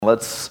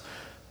Let's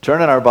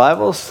turn in our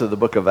Bibles to the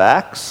book of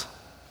Acts.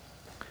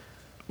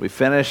 We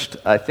finished,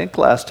 I think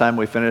last time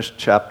we finished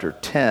chapter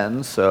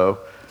 10, so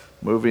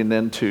moving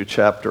into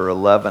chapter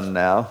 11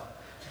 now.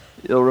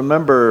 You'll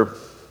remember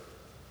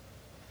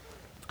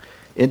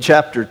in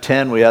chapter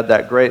 10 we had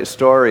that great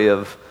story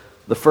of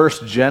the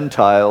first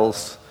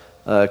Gentiles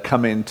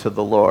coming to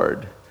the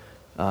Lord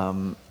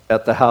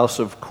at the house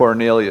of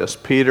Cornelius.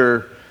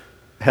 Peter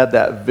had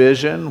that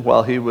vision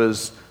while he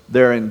was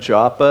there in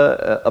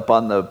Joppa, up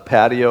on the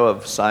patio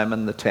of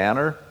Simon the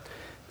tanner,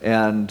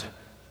 and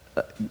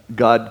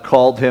God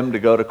called him to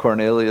go to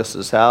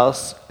Cornelius'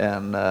 house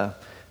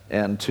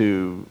and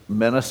to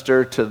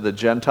minister to the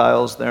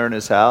Gentiles there in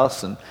his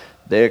house, and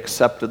they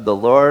accepted the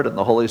Lord, and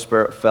the Holy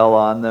Spirit fell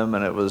on them,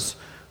 and it was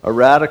a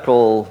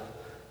radical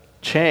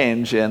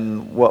change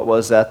in what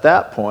was at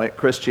that point.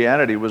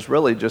 Christianity was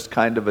really just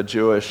kind of a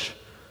Jewish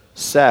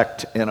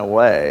sect in a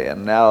way,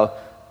 and now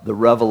the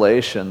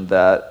revelation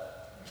that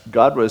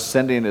God was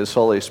sending his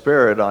Holy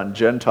Spirit on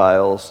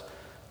Gentiles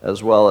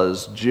as well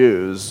as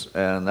Jews,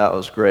 and that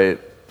was great.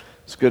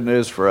 It's good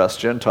news for us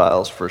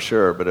Gentiles for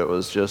sure, but it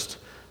was just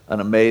an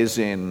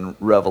amazing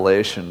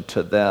revelation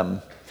to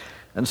them.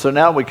 And so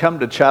now we come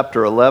to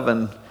chapter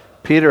 11.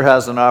 Peter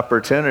has an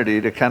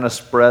opportunity to kind of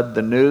spread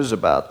the news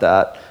about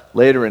that.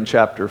 Later in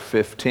chapter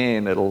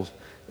 15,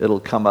 it'll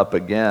come up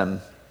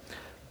again.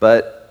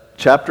 But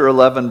chapter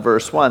 11,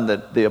 verse 1,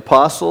 that the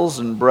apostles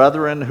and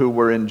brethren who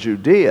were in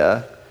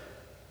Judea,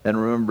 and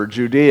remember,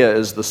 Judea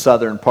is the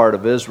southern part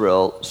of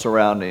Israel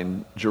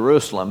surrounding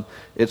Jerusalem.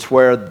 It's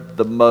where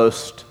the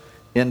most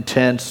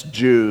intense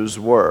Jews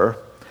were,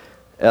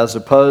 as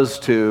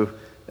opposed to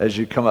as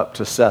you come up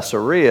to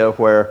Caesarea,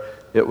 where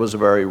it was a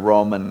very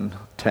Roman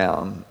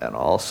town and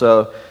all.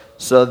 So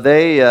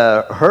they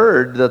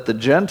heard that the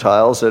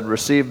Gentiles had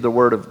received the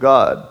word of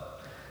God.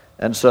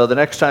 And so the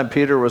next time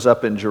Peter was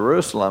up in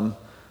Jerusalem,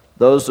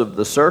 those of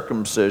the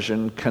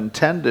circumcision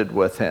contended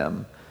with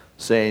him,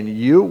 saying,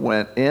 "You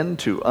went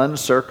into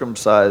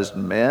uncircumcised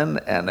men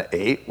and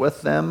ate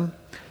with them."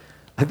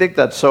 I think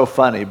that's so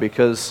funny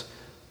because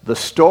the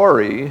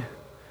story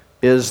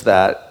is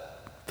that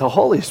the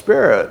Holy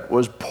Spirit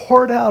was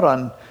poured out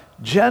on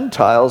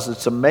Gentiles.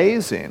 It's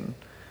amazing.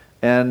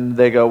 And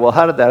they go, well,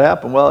 how did that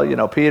happen? Well,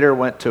 Peter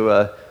went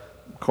to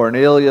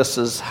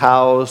Cornelius's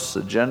house,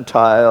 a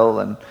Gentile,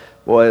 and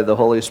boy, the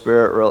Holy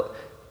Spirit,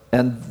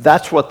 and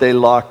that's what they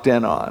locked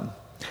in on.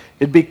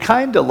 It'd be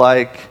kind of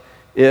like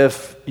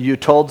if you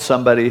told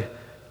somebody,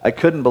 I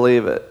couldn't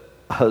believe it.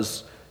 I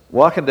was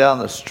walking down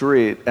the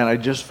street and I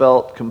just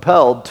felt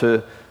compelled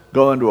to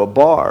go into a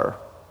bar.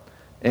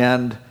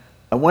 And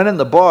I went in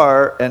the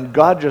bar and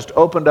God just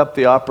opened up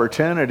the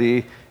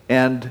opportunity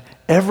and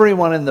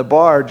everyone in the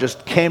bar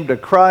just came to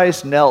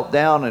Christ, knelt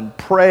down and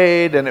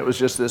prayed, and it was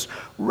just this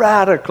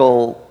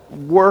radical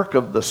work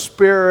of the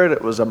Spirit.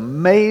 It was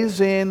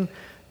amazing.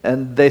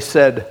 And they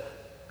said,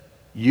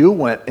 "You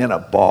went in a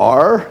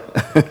bar?"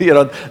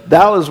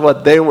 That was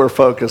what they were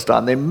focused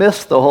on. They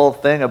missed the whole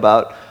thing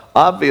about,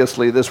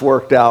 obviously, this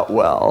worked out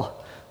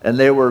well, and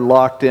they were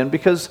locked in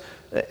because,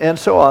 and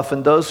so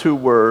often those who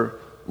were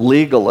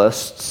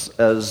legalists,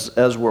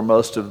 as were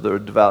most of the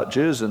devout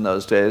Jews in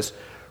those days,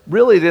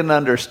 really didn't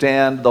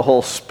understand the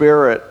whole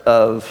spirit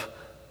of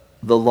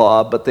the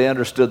law, but they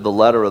understood the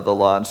letter of the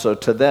law. And so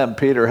to them,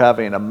 Peter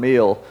having a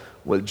meal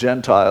with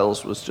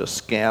Gentiles was just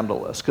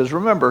scandalous. Because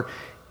remember,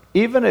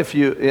 even if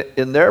you,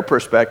 in their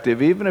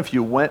perspective, even if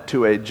you went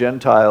to a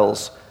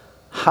Gentile's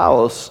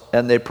house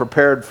and they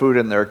prepared food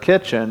in their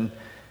kitchen,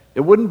 it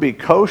wouldn't be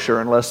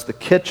kosher unless the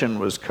kitchen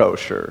was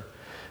kosher.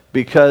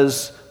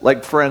 Because,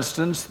 like for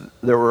instance,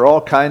 there were all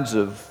kinds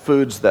of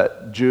foods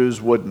that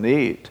Jews wouldn't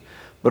eat,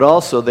 but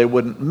also they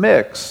wouldn't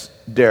mix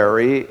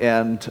dairy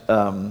and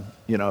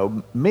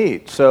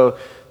meat.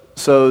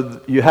 So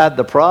you had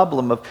the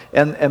problem of,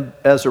 and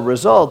as a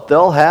result,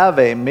 they'll have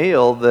a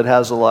meal that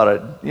has a lot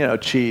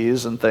of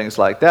cheese and things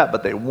like that,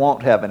 but they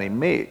won't have any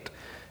meat.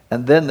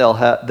 And then they'll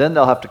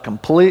have to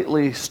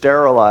completely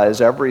sterilize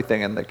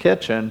everything in the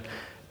kitchen,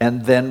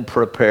 and then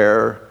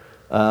prepare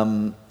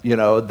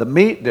the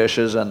meat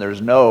dishes. And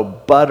there's no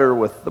butter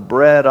with the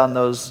bread on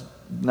those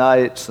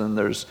nights, and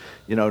there's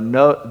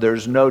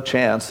no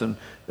chance. And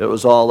it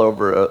was all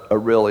over a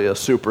really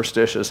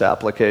superstitious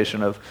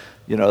application of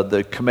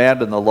the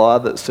command in the law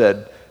that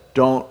said,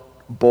 don't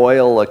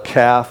boil a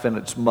calf in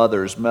its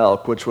mother's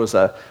milk, which was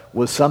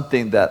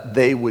something that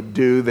they would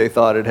do. They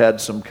thought it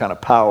had some kind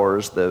of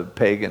powers, the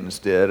pagans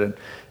did.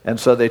 And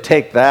so they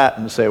take that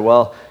and say,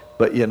 well,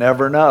 but you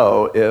never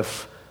know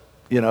if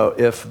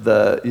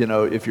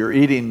you're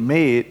eating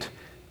meat,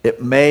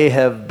 it may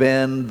have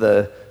been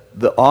the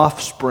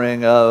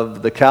offspring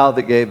of the cow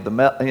that gave the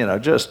milk,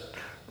 just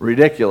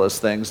ridiculous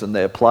things, and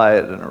they apply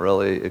it in a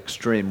really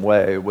extreme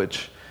way,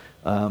 which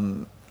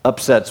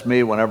upsets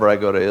me whenever I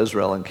go to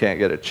Israel and can't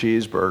get a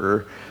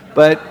cheeseburger.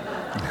 But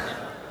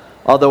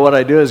although what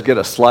I do is get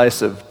a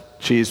slice of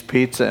cheese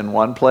pizza in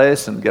one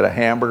place and get a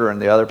hamburger in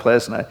the other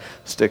place, and I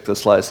stick the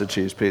slice of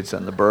cheese pizza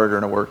in the burger,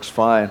 and it works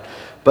fine.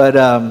 But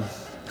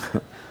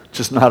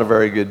just not a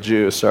very good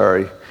Jew,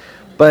 sorry.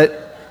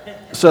 But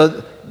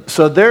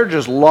So they're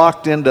just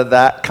locked into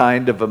that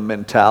kind of a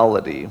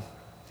mentality.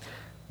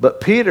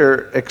 But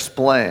Peter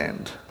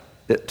explained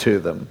it to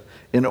them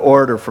in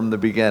order from the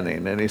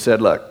beginning. And he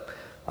said, look,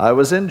 I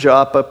was in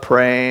Joppa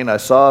praying. I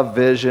saw a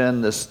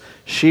vision. This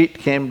sheet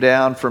came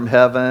down from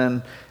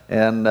heaven,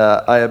 and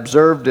I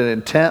observed it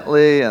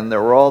intently, and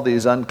there were all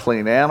these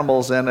unclean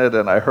animals in it.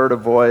 And I heard a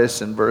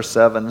voice in verse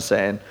 7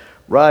 saying,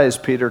 "Rise,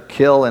 Peter,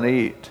 kill and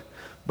eat."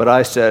 But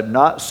I said,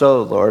 "Not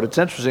so, Lord." It's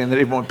interesting that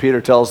even when Peter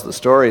tells the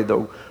story,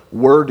 the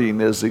wording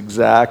is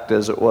exact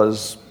as it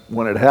was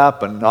when it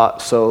happened.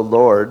 "Not so,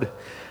 Lord.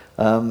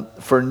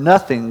 For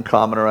nothing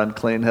common or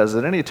unclean has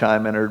at any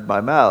time entered my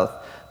mouth."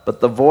 But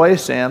the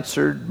voice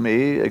answered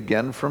me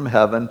again from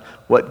heaven,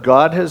 "What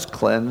God has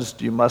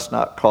cleansed, you must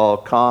not call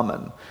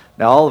common."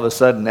 Now, all of a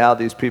sudden, now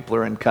these people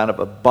are in kind of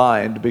a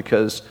bind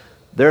because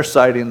they're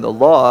citing the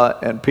law,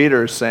 and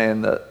Peter's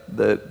saying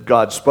that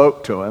God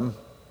spoke to him.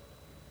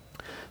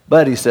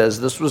 But he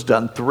says this was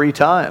done 3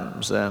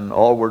 times, and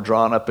all were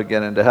drawn up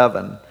again into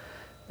heaven.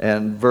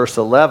 And verse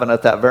 11,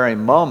 at that very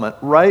moment,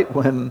 right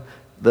when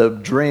the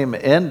dream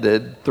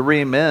ended,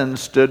 3 men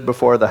stood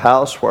before the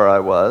house where I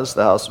was,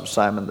 the house of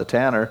Simon the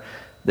tanner.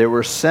 They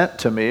were sent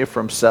to me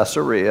from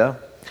Caesarea,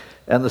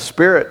 and the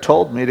Spirit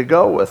told me to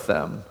go with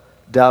them,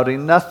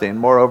 doubting nothing.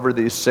 Moreover,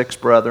 these 6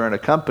 brethren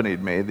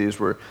accompanied me. These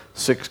were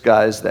 6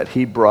 guys that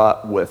he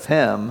brought with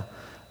him,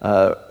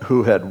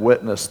 who had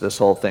witnessed this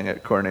whole thing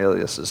at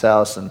Cornelius'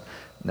 house, and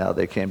now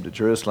they came to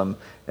Jerusalem.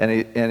 And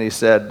he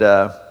said,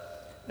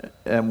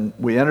 and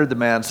we entered the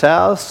man's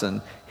house,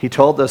 and he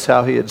told us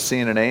how he had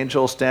seen an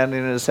angel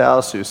standing in his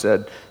house who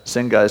said,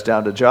 "Send guys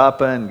down to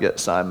Joppa and get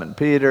Simon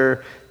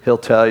Peter. He'll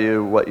tell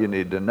you what you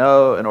need to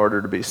know in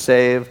order to be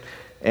saved."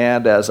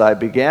 And as I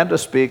began to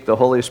speak, the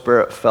Holy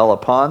Spirit fell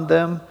upon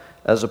them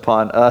as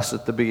upon us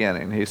at the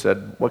beginning. He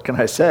said, "What can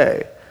I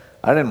say?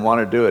 I didn't want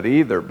to do it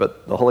either,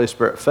 but the Holy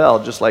Spirit fell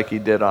just like he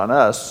did on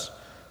us.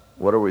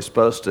 What are we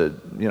supposed to,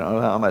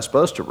 how am I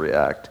supposed to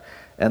react?"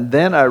 And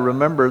then I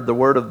remembered the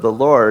word of the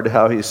Lord,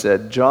 how he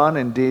said, "John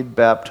indeed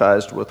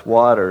baptized with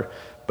water,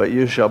 but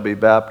you shall be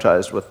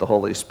baptized with the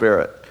Holy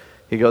Spirit."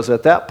 He goes,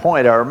 at that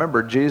point, I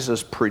remember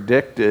Jesus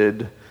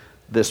predicted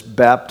this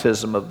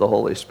baptism of the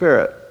Holy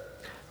Spirit.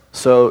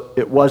 So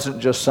it wasn't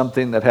just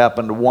something that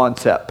happened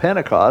once at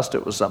Pentecost.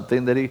 It was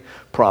something that he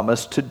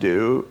promised to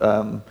do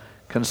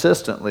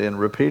consistently and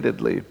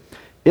repeatedly.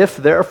 "If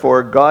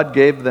therefore God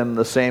gave them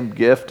the same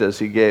gift as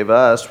he gave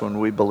us when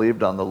we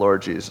believed on the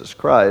Lord Jesus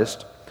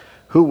Christ,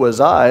 who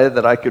was I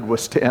that I could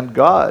withstand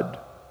God?"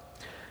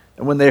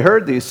 And when they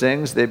heard these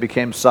things, they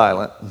became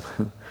silent.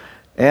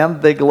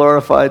 And they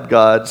glorified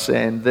God,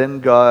 saying, "Then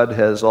God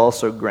has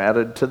also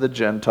granted to the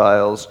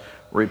Gentiles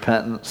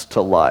repentance to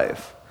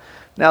life."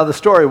 Now the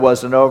story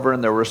wasn't over,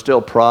 and there were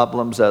still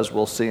problems, as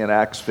we'll see in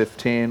Acts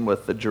 15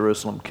 with the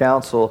Jerusalem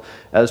Council,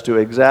 as to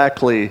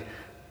exactly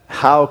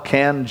how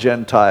can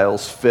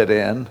Gentiles fit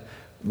in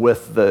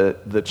with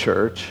the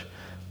church.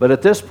 But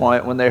at this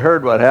point, when they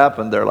heard what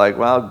happened, they're like,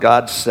 well,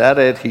 God said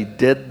it. He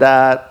did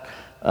that.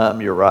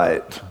 You're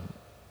right.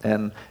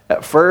 And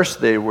at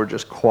first, they were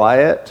just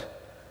quiet.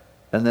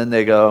 And then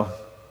they go,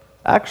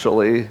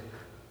 actually,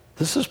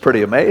 this is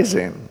pretty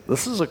amazing.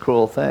 This is a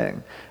cool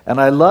thing. And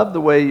I love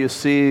the way you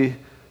see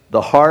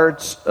the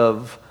hearts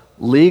of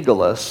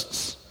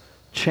legalists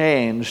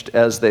changed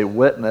as they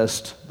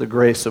witnessed the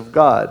grace of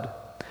God.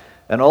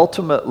 And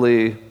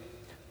ultimately,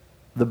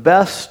 the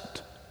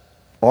best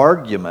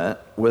argument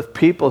with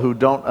people who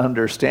don't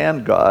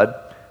understand God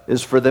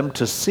is for them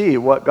to see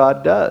what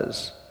God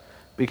does,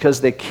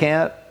 because they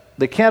can't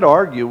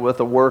argue with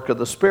the work of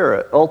the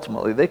Spirit.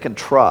 Ultimately, they can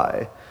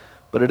try,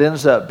 but it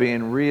ends up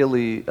being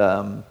really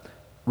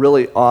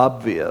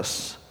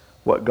obvious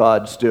what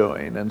God's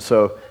doing. And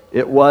so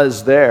it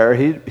was there.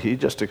 He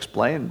just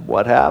explained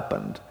what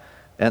happened,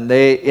 and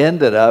they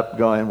ended up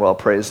going, well,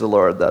 praise the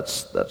Lord.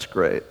 That's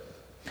great.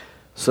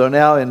 So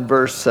now in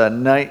verse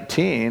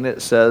 19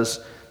 it says,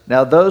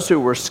 "Now those who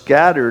were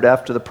scattered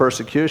after the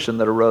persecution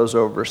that arose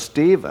over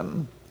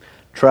Stephen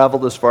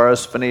traveled as far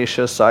as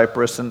Phoenicia,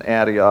 Cyprus, and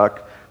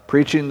Antioch,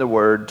 preaching the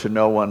word to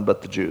no one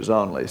but the Jews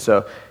only."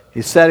 So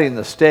he's setting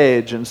the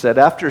stage and said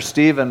after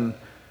Stephen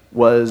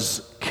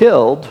was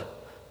killed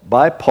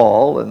by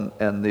Paul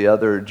and the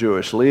other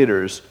Jewish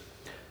leaders,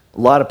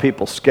 a lot of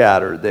people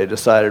scattered. They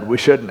decided we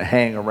shouldn't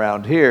hang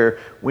around here.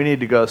 We need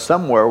to go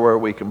somewhere where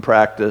we can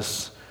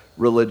practice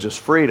religious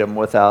freedom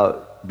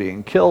without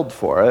being killed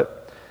for it.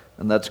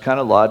 And that's kind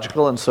of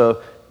logical. And so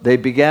they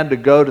began to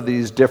go to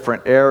these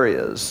different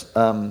areas.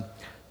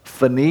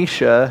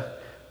 Phoenicia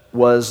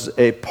was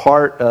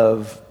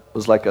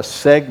like a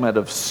segment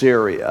of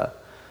Syria.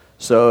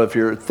 So if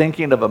you're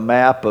thinking of a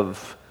map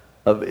of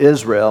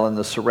Israel and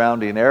the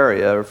surrounding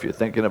area, or if you're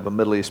thinking of a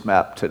Middle East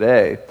map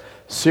today,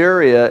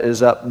 Syria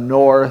is up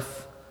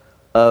north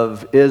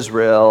of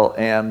Israel,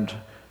 and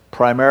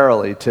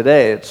primarily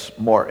today it's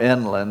more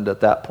inland.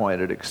 At that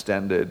point it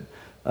extended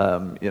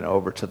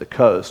over to the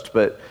coast.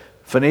 But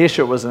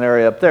Phoenicia was an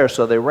area up there,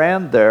 so they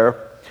ran there.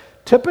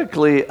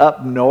 Typically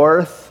up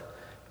north,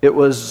 it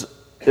was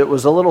a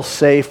little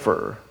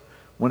safer.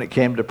 when it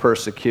came to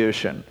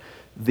persecution.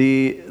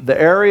 The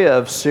area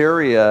of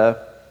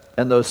Syria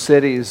and those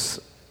cities,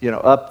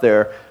 up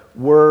there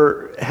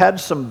had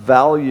some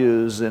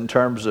values in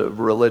terms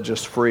of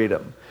religious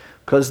freedom,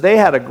 because they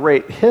had a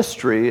great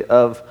history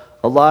of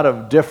a lot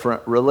of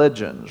different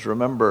religions.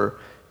 Remember,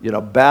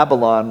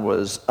 Babylon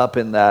was up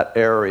in that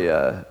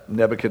area.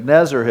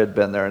 Nebuchadnezzar had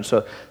been there, and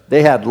so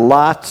they had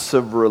lots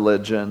of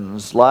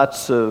religions,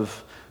 lots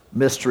of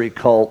mystery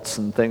cults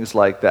and things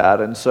like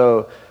that. And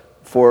so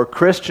for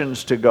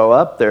Christians to go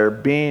up there,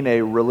 being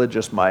a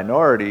religious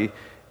minority,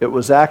 it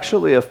was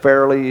actually a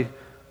fairly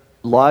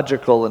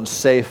logical and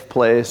safe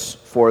place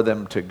for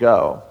them to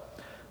go.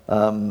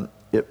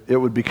 It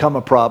would become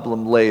a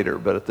problem later,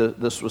 but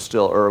this was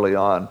still early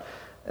on.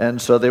 And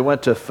so they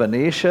went to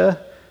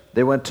Phoenicia,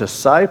 they went to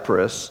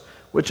Cyprus,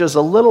 which is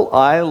a little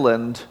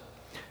island.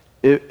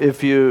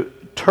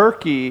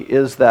 Turkey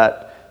is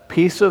that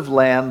piece of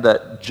land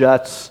that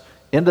juts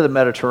into the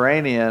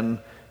Mediterranean,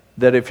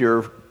 that if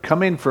you're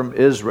coming from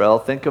Israel,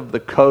 think of the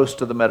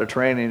coast of the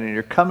Mediterranean, and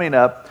you're coming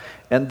up,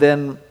 and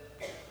then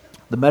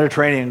the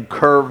Mediterranean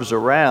curves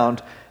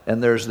around,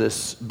 and there's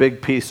this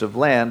big piece of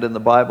land. In the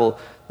Bible,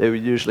 they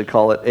would usually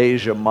call it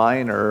Asia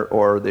Minor,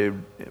 or they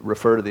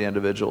refer to the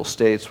individual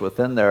states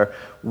within there.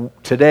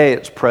 Today,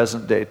 it's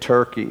present-day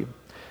Turkey.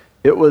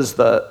 It was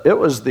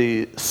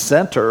the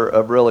center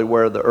of really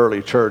where the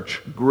early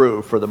church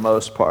grew for the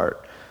most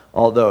part,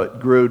 although it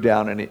grew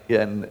down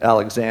in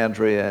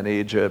Alexandria and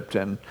Egypt,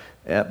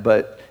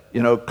 but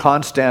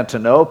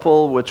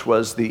Constantinople, which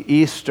was the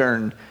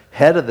eastern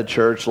head of the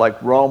church,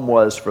 like Rome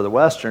was for the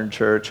Western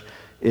church,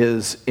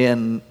 is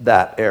in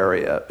that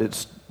area.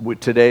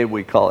 Today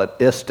we call it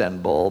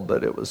Istanbul,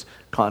 but it was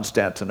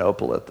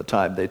Constantinople at the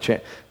time. They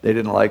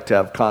didn't like to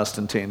have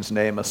Constantine's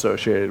name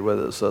associated with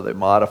it, so they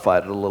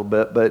modified it a little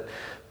bit.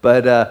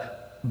 But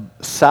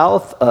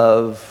south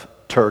of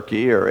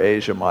Turkey, or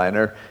Asia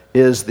Minor,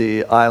 is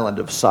the island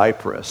of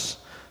Cyprus.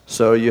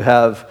 So you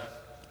have,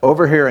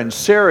 over here in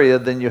Syria,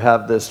 then you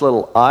have this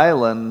little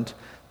island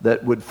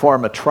that would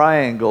form a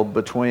triangle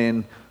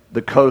between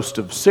the coast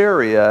of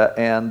Syria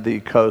and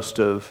the coast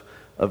of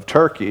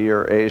Turkey,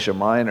 or Asia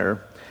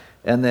Minor.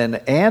 And then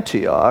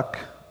Antioch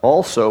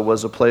also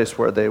was a place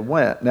where they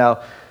went.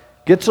 Now,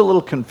 gets a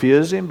little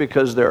confusing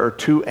because there are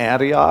two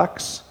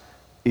Antiochs,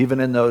 even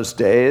in those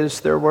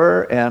days there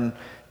were,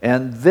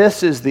 and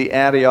this is the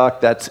Antioch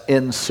that's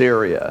in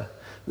Syria.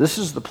 This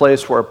is the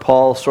place where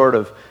Paul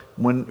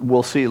when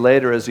we'll see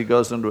later as he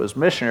goes into his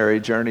missionary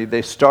journey,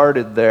 they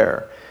started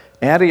there.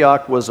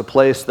 Antioch was a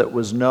place that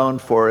was known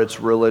for its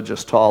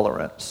religious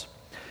tolerance.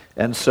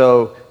 And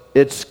so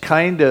it's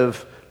kind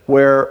of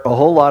where a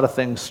whole lot of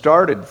things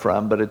started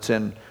from, but it's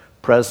in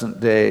present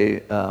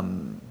day,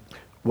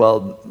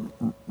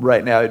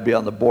 right now it'd be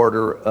on the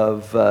border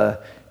of,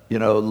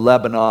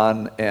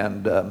 Lebanon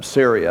and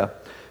Syria.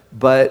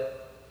 But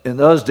in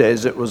those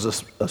days, it was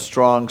a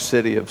strong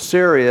city of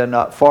Syria,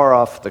 not far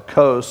off the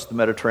coast, the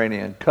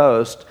Mediterranean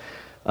coast.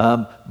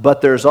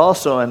 But there's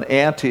also an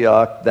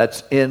Antioch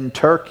that's in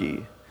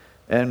Turkey.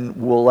 And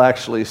we'll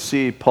actually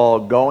see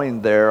Paul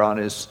going there on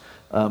his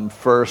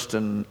first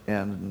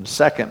and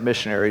second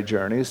missionary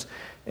journeys.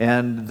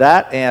 And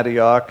that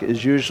Antioch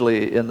is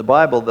usually, in the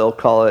Bible, they'll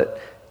call it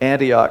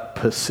Antioch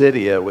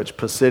Pisidia, which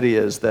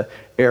Pisidia is the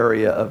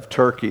area of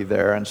Turkey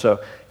there. And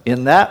so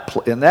in that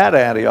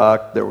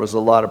Antioch, there was a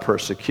lot of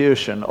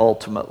persecution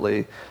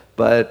ultimately.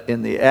 But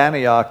in the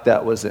Antioch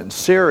that was in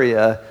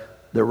Syria,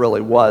 there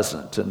really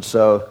wasn't. And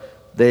so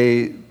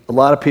a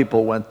lot of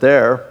people went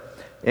there.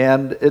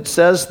 And it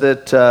says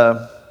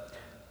that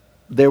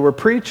they were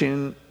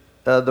preaching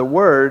the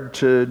word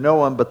to no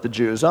one but the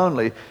Jews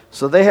only.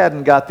 So they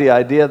hadn't got the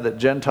idea that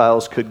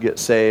Gentiles could get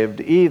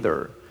saved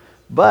either.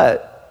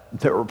 But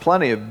there were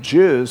plenty of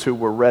Jews who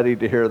were ready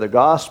to hear the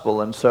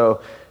gospel. And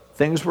so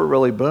things were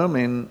really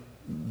booming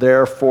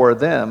there for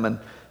them. And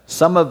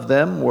some of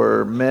them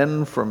were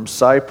men from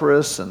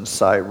Cyprus and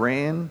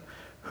Cyrene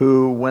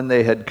who, when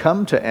they had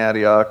come to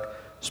Antioch,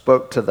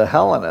 spoke to the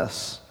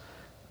Hellenists,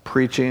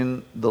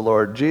 preaching the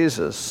Lord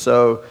Jesus.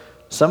 So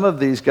some of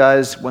these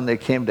guys, when they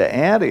came to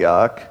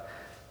Antioch,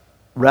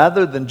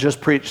 rather than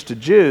just preach to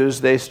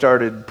Jews, they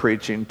started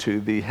preaching to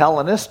the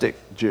Hellenistic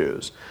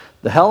Jews.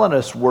 The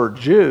Hellenists were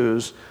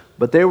Jews,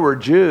 but they were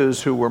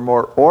Jews who were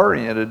more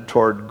oriented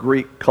toward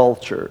Greek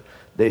culture.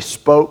 They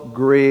spoke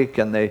Greek,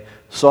 and they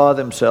saw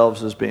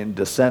themselves as being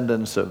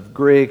descendants of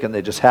Greek, and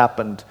they just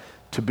happened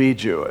to be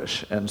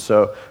Jewish. And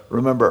so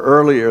remember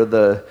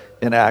earlier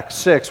in Acts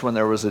 6, when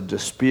there was a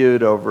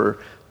dispute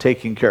over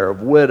taking care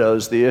of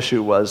widows, the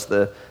issue was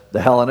the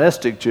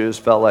Hellenistic Jews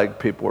felt like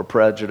people were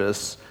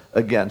prejudiced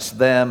against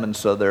them, and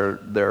so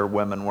their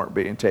women weren't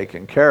being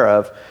taken care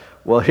of.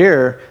 Well,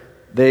 here,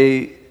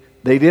 they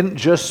didn't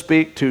just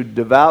speak to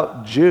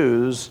devout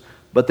Jews,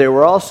 but they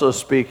were also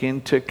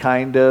speaking to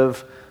kind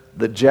of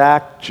the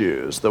jack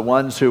Jews, the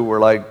ones who were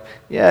like,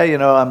 I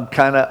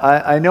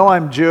know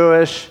I'm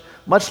Jewish,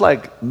 much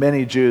like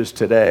many Jews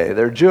today.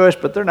 They're Jewish,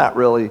 but they're not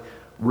really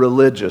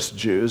religious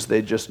Jews.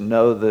 They just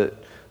know that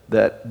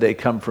that they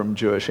come from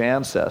Jewish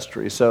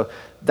ancestry. So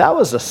that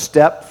was a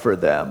step for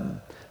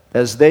them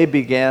as they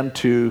began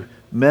to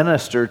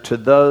minister to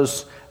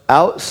those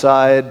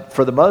outside,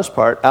 for the most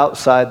part,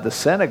 outside the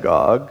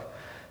synagogue.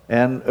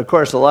 And of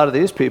course, a lot of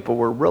these people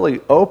were really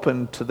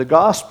open to the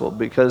gospel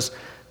because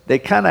they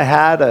kind of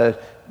had a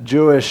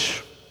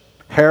Jewish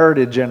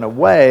heritage in a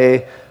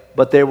way,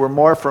 but they were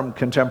more from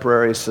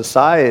contemporary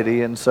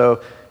society, and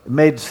so it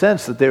made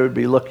sense that they would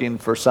be looking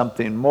for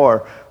something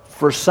more.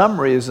 For some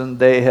reason,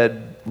 they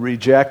had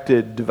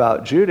rejected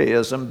devout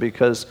Judaism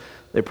because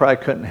they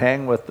probably couldn't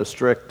hang with the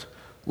strict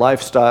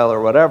lifestyle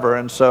or whatever,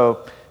 and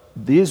so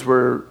these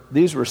were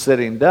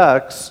sitting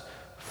ducks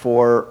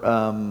for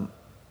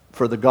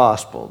the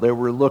gospel. They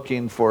were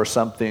looking for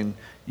something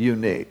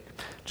unique.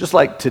 Just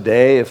like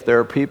today, if there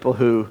are people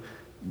who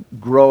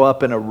grow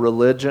up in a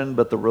religion,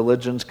 but the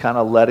religion's kind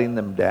of letting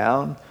them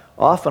down,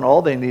 often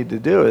all they need to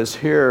do is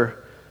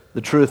hear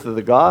the truth of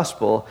the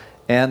gospel,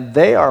 and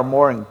they are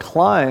more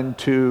inclined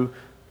to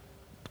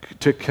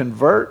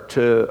convert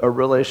to a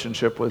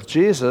relationship with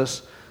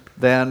Jesus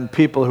than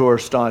people who are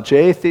staunch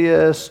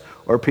atheists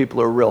or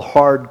people who are real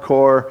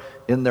hardcore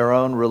in their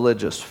own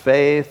religious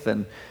faith.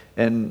 And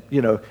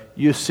you know,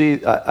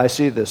 I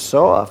see this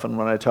so often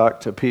when I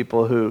talk to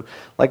people who,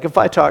 like if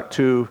I talk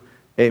to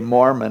a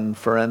Mormon,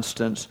 for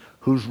instance,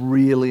 who's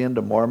really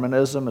into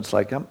Mormonism, it's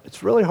like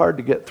it's really hard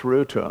to get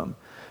through to them.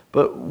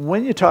 But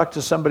when you talk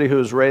to somebody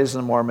who's raised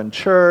in the Mormon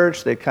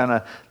church, they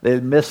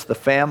miss the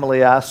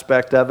family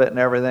aspect of it and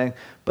everything,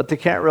 but they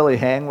can't really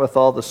hang with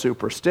all the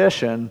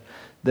superstition,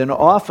 then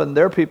often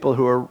they're people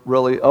who are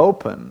really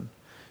open.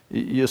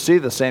 You see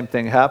the same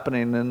thing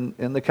happening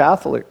in the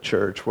Catholic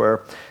Church,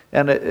 where,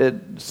 and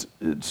it's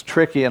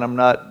tricky, and I'm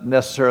not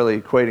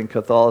necessarily equating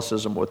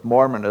Catholicism with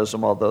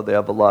Mormonism, although they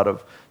have a lot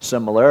of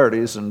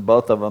similarities, and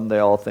both of them, they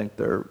all think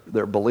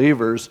they're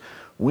believers.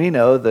 We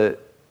know that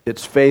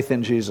it's faith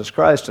in Jesus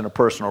Christ and a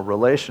personal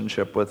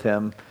relationship with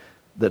Him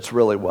that's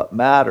really what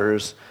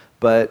matters.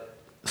 But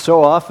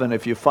so often,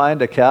 if you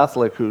find a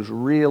Catholic who's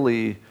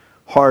really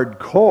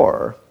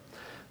hardcore,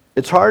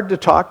 it's hard to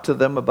talk to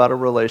them about a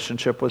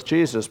relationship with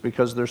Jesus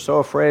because they're so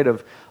afraid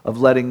of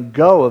letting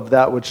go of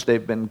that which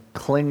they've been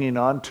clinging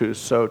onto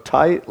so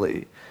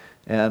tightly.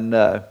 And,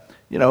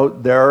 you know,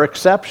 there are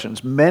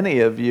exceptions. Many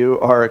of you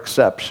are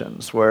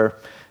exceptions where,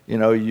 you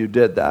know, you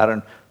did that.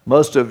 And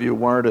most of you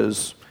weren't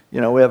as,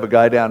 you know, we have a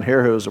guy down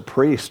here who was a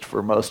priest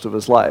for most of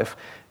his life.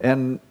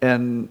 And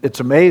it's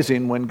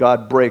amazing when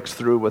God breaks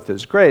through with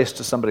His grace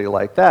to somebody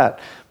like that.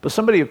 But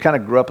somebody who kind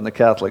of grew up in the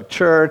Catholic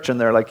Church and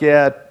they're like,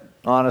 yeah,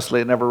 honestly,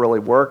 it never really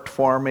worked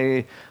for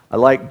me. I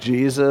like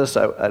Jesus.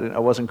 I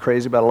wasn't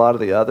crazy about a lot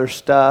of the other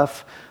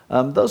stuff.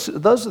 Those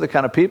are the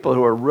kind of people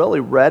who are really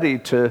ready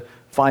to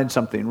find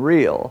something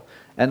real.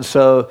 And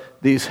so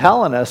these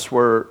Hellenists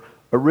were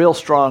a real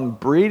strong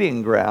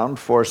breeding ground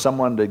for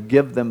someone to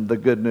give them the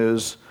good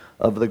news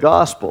of the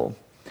gospel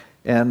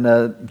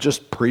and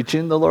just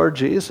preaching the Lord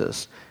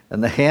Jesus.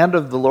 And the hand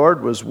of the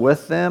Lord was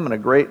with them, and a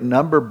great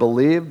number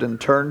believed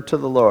and turned to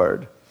the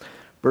Lord.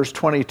 Verse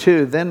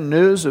 22, then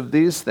news of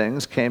these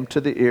things came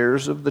to the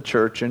ears of the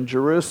church in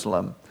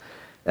Jerusalem,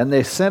 and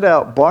they sent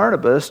out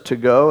Barnabas to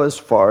go as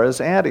far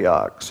as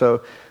Antioch.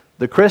 So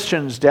the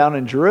Christians down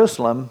in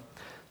Jerusalem,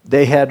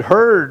 they had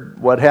heard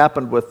what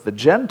happened with the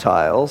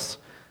Gentiles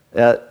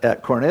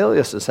at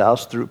Cornelius'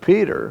 house through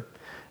Peter,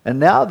 and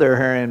now they're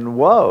hearing,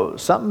 whoa,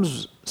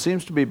 something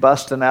seems to be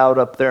busting out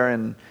up there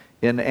in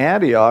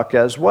Antioch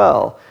as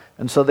well.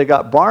 And so they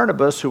got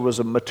Barnabas, who was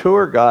a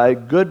mature guy,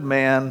 good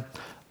man,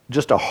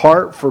 just a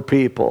heart for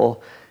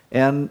people,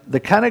 and the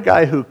kind of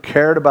guy who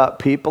cared about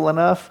people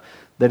enough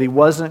that he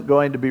wasn't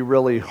going to be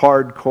really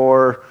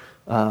hardcore,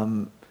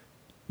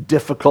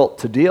 difficult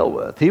to deal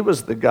with. He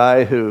was the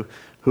guy who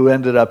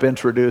ended up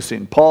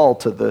introducing Paul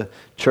to the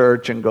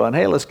church and going,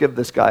 hey, let's give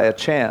this guy a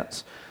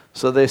chance.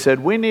 So they said,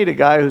 we need a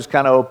guy who's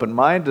kind of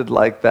open-minded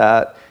like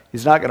that.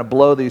 He's not going to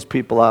blow these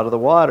people out of the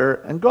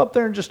water, and go up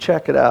there and just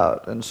check it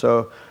out. And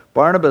so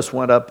Barnabas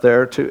went up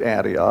there to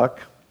Antioch,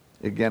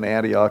 again,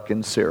 Antioch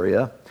in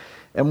Syria.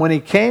 And when he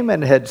came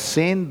and had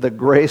seen the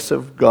grace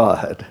of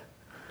God,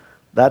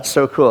 that's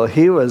so cool,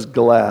 he was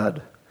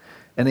glad.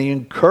 And he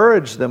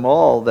encouraged them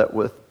all that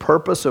with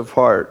purpose of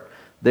heart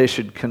they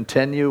should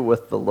continue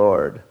with the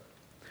Lord.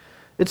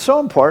 It's so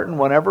important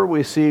whenever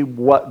we see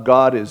what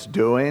God is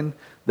doing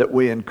that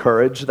we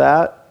encourage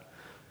that.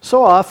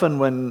 So often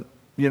when,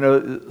 you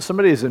know,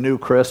 somebody's a new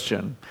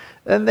Christian,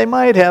 and they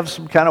might have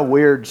some kind of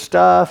weird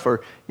stuff,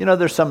 or, you know,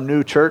 there's some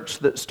new church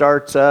that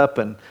starts up,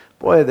 and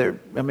boy, they're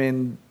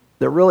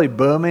really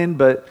booming,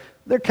 but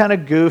they're kind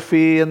of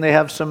goofy, and they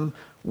have some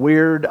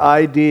weird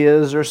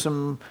ideas or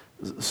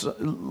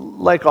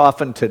like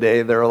often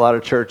today, there are a lot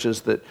of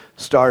churches that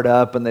start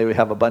up and they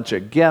have a bunch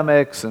of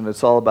gimmicks, and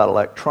it's all about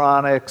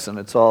electronics, and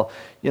it's all,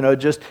 you know,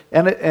 just,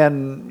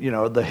 and you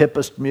know, the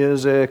hippest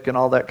music and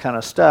all that kind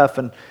of stuff.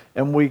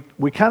 And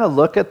we kind of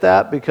look at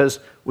that because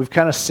we've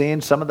kind of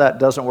seen some of that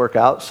doesn't work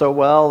out so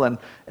well, and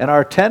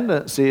our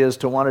tendency is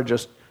to want to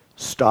just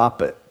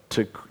stop it.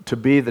 to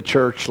be the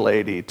church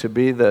lady, to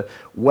be the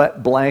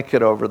wet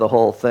blanket over the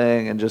whole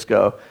thing and just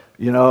go,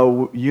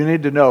 you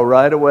need to know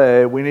right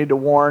away, we need to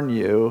warn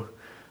you.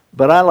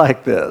 But I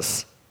like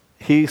this.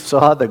 He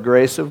saw the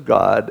grace of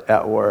God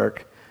at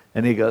work,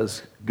 and he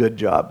goes, good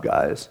job,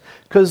 guys.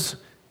 Because,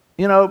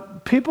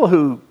 people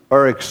who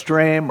are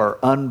extreme or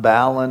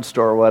unbalanced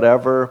or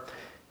whatever,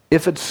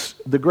 if it's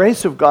the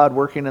grace of God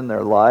working in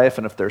their life,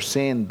 and if they're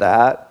seeing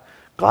that,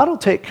 God will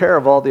take care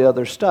of all the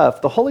other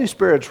stuff. The Holy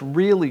Spirit's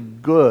really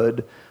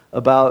good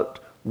about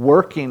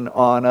working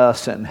on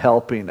us and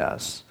helping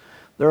us.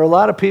 There are a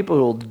lot of people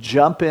who will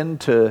jump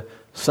into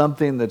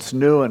something that's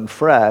new and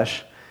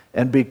fresh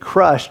and be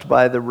crushed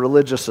by the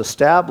religious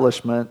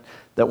establishment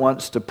that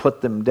wants to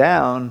put them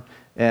down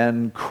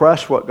and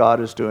crush what God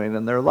is doing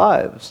in their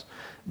lives.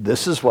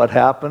 This is what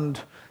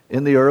happened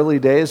in the early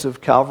days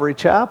of Calvary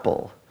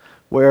Chapel,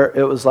 where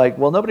it was like,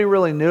 well, nobody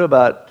really knew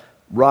about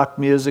rock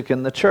music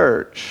in the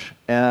church.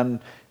 And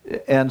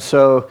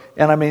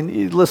I mean,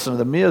 you listen to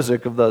the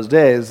music of those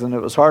days, and it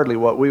was hardly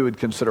what we would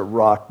consider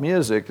rock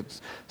music. It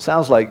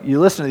sounds like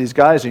you listen to these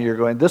guys and you're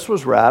going, this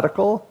was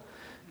radical.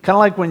 Kind of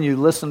like when you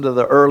listen to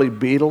the early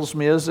Beatles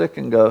music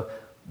and go,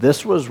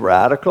 this was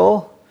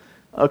radical.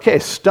 Okay,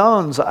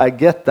 Stones, I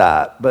get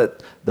that.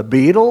 But the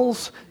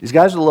Beatles, these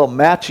guys with little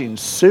matching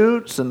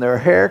suits and their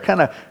hair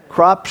kind of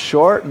cropped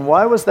short. And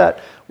why was that?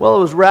 Well, it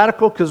was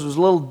radical because it was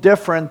a little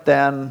different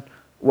than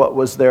what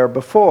was there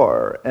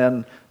before.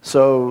 And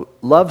so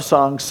love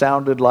songs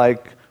sounded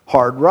like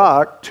hard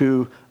rock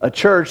to a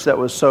church that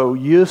was so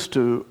used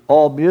to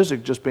all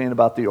music just being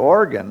about the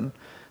organ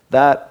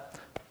that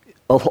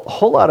a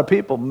whole lot of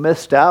people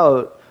missed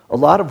out a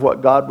lot of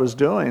what God was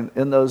doing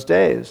in those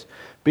days,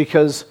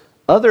 because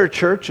other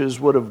churches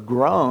would have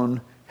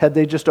grown had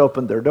they just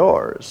opened their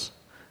doors.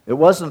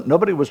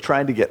 Nobody was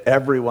trying to get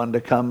everyone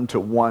to come to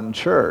one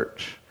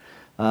church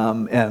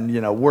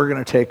and we're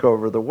going to take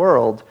over the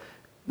world.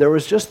 There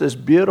was just this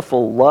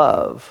beautiful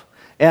love.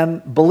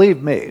 And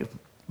believe me,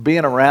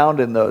 being around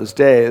in those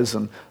days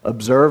and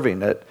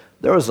observing it,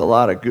 there was a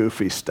lot of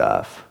goofy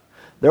stuff.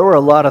 There were a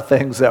lot of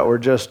things that were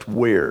just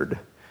weird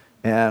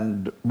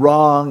and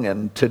wrong,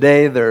 and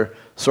today they're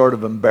sort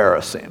of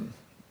embarrassing.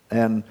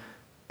 And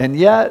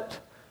yet,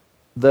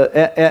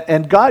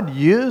 and God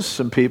used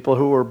some people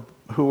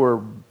who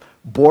were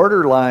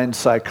borderline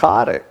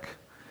psychotic,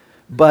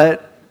 and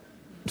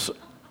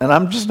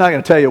I'm just not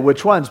going to tell you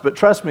which ones, but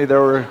trust me,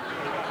 there were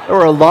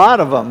a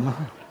lot of them.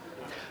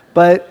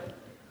 But,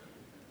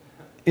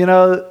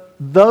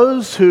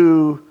 those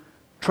who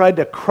tried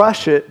to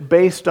crush it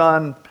based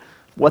on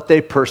what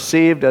they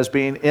perceived as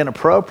being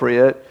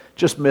inappropriate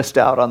just missed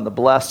out on the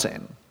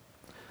blessing.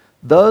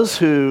 Those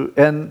who,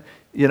 it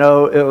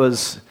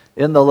was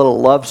in the little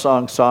love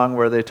song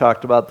where they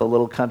talked about the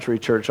little country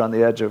church on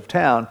the edge of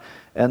town,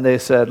 and they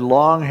said,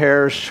 long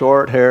hairs,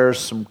 short hairs,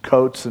 some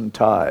coats and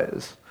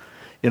ties.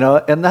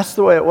 And that's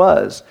the way it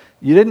was.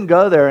 You didn't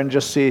go there and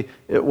just see,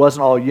 it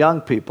wasn't all young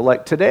people.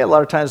 Like today, a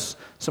lot of times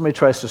somebody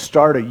tries to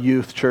start a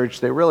youth church,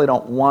 they really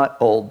don't want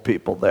old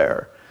people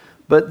there.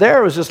 But there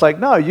it was just like,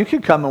 no, you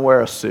could come and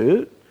wear a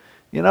suit,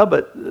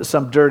 but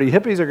some dirty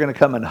hippies are going to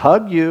come and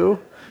hug you,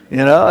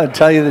 and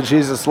tell you that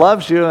Jesus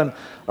loves you. And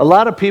a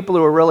lot of people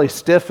who were really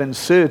stiff in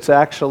suits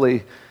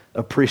actually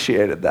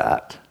appreciated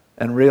that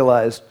and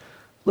realized,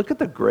 look at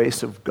the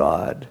grace of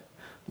God.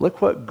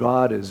 Look what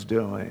God is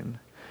doing.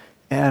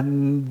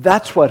 And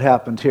that's what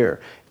happened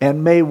here.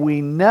 And may we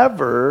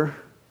never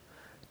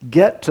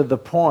get to the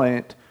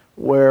point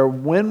where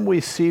when we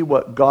see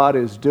what God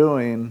is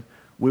doing,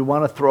 we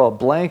want to throw a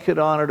blanket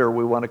on it, or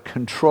we want to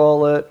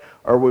control it,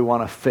 or we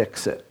want to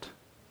fix it.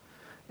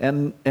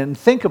 And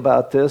think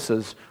about this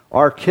as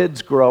our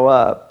kids grow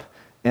up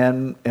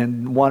and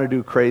want to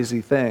do crazy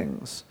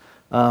things.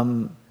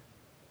 The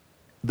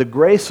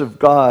grace of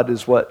God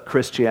is what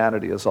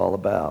Christianity is all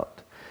about.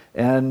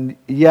 And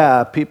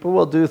yeah, people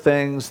will do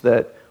things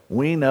that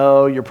we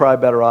know you're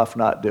probably better off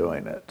not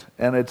doing it.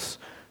 And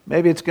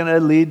maybe it's going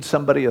to lead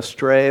somebody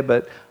astray,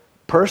 but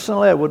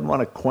personally I wouldn't want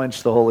to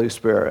quench the Holy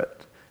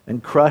Spirit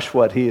and crush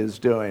what he is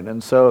doing.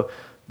 And so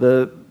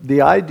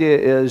the idea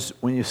is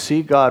when you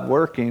see God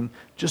working,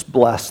 just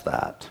bless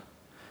that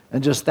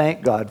and just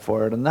thank God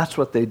for it. And that's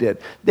what they did.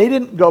 They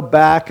didn't go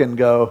back and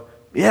go,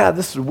 yeah,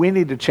 we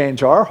need to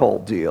change our whole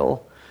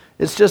deal.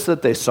 It's just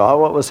that they saw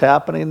what was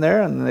happening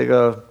there and they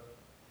go,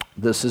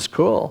 this is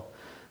cool.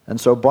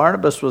 And so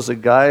Barnabas was a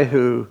guy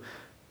who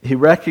he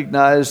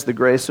recognized the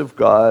grace of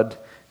God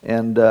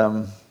and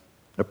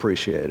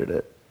appreciated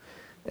it.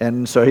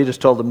 And so he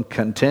just told them,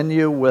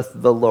 continue with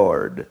the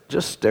Lord.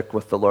 Just stick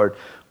with the Lord.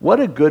 What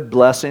a good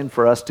blessing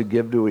for us to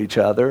give to each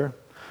other.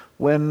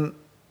 When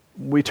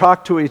we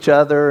talk to each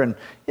other and,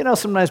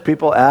 sometimes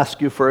people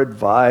ask you for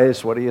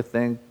advice. What do you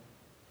think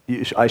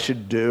I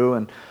should do?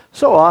 And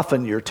so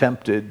often you're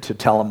tempted to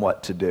tell them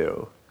what to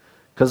do.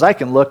 Because I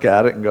can look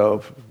at it and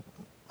go,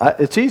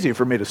 it's easy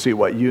for me to see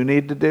what you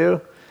need to do.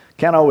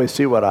 Can't always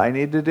see what I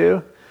need to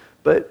do.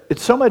 But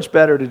it's so much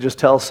better to just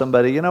tell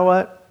somebody, you know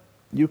what?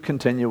 You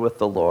continue with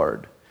the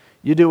Lord.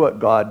 You do what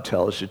God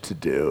tells you to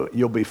do.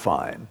 You'll be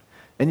fine.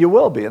 And you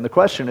will be. And the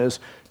question is,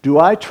 do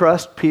I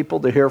trust people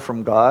to hear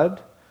from God?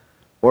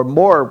 Or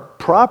more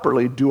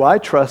properly, do I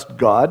trust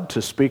God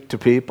to speak to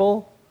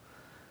people?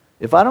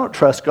 If I don't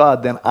trust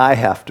God, then I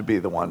have to be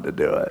the one to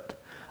do it.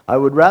 I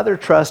would rather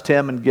trust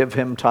him and give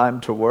him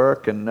time to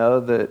work and know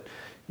that,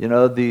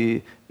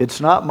 it's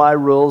not my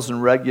rules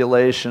and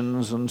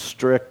regulations and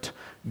strict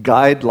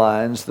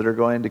guidelines that are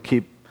going to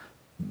keep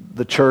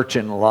the church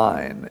in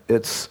line.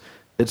 It's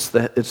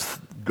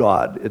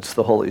God. It's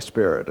the Holy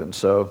Spirit. And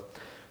so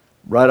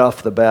right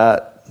off the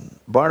bat,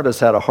 Barnabas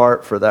had a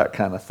heart for that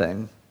kind of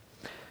thing.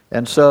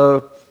 And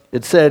so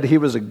it said he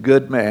was a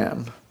good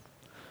man,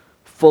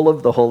 full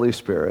of the Holy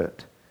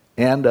Spirit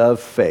and of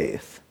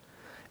faith.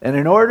 And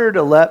in order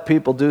to let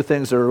people do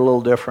things that are a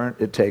little different,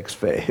 it takes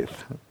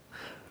faith.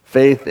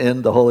 Faith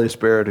in the Holy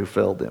Spirit who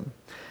filled him.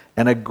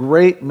 And a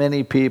great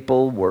many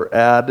people were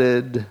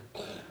added.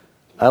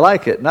 I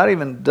like it.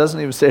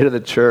 Doesn't even say to the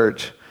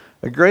church.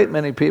 A great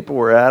many people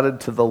were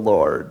added to the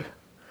Lord.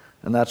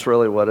 And that's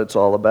really what it's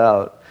all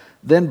about.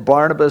 Then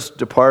Barnabas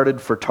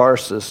departed for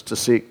Tarsus to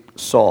seek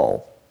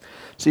Saul.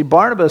 See,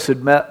 Barnabas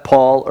had met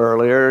Paul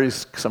earlier.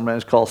 He's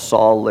sometimes called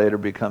Saul, later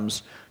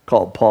becomes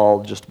called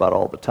Paul just about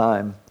all the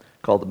time.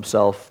 Called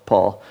himself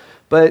Paul.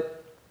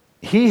 But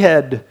he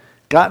had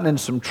gotten in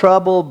some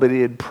trouble, but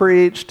he had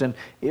preached, and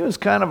he was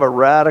kind of a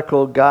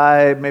radical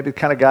guy, maybe the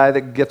kind of guy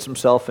that gets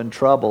himself in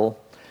trouble.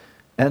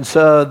 And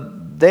so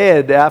they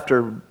had,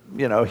 after,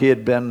 he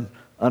had been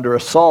under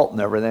assault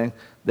and everything,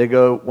 they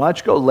go, why don't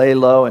you go lay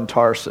low in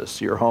Tarsus,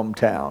 your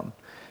hometown,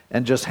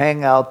 and just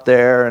hang out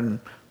there,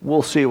 and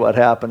we'll see what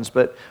happens.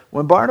 But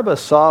when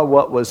Barnabas saw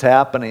what was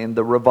happening,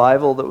 the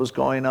revival that was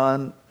going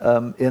on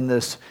in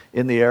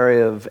the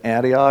area of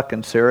Antioch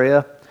in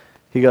Syria,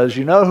 he goes,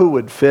 who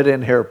would fit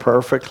in here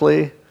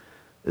perfectly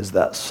is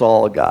that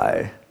Saul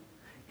guy.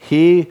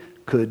 He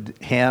could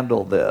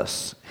handle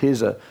this.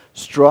 He's a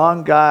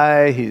strong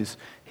guy.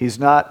 He's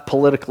not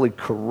politically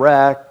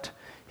correct.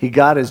 He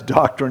got his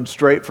doctrine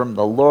straight from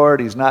the Lord.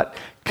 He's not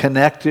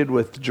connected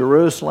with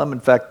Jerusalem. In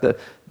fact,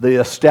 the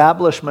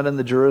establishment in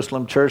the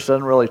Jerusalem church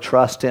doesn't really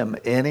trust him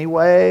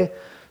anyway.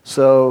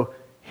 So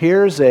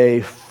here's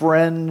a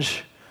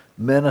fringe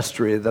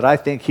ministry that I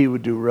think he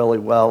would do really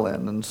well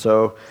in. And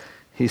so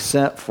he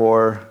sent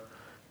for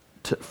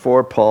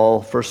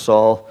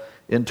Saul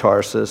in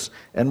Tarsus.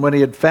 And when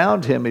he had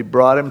found him, he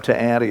brought him to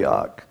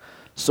Antioch.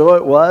 So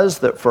it was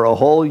that for a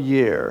whole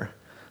year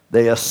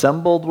they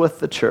assembled with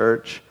the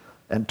church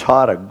and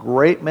taught a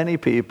great many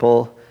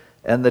people,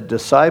 and the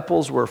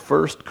disciples were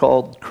first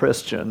called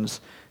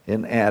Christians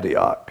in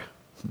Antioch.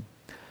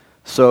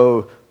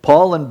 So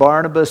Paul and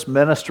Barnabas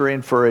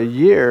ministering for a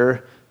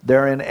year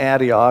there in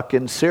Antioch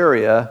in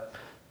Syria.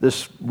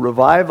 This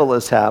revival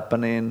is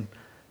happening,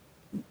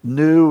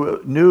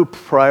 new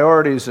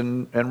priorities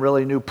and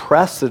really new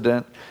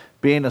precedent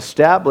being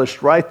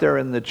established right there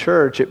in the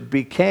church. It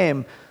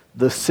became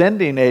the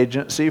sending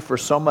agency for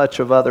so much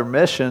of other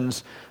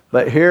missions,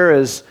 but here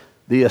is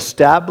the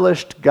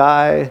established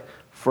guy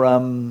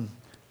from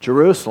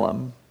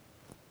Jerusalem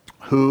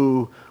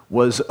who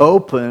was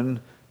open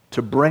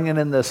to bringing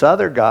in this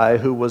other guy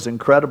who was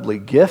incredibly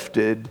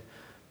gifted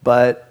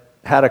but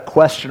had a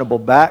questionable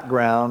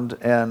background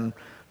and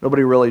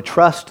nobody really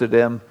trusted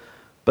him.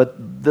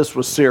 But this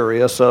was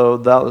Syria, so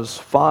that was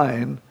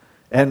fine.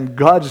 And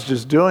God's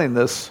just doing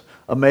this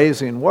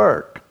amazing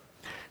work.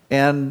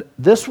 And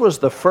this was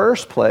the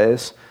first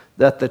place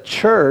that the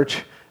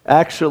church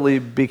actually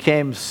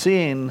became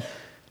seen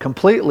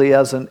completely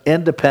as an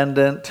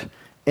independent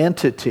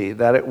entity,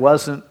 that it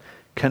wasn't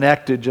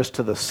connected just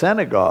to the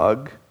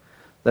synagogue,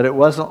 that it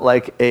wasn't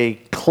like a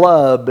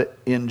club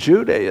in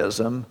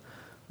Judaism,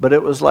 but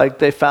it was like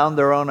they found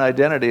their own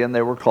identity and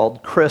they were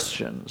called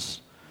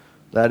Christians.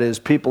 That is,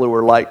 people who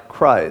were like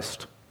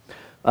Christ.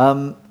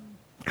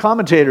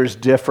 Commentators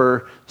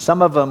differ.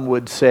 Some of them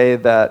would say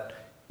that,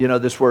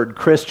 this word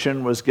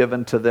Christian was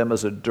given to them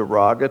as a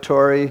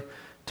derogatory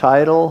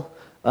title.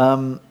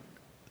 I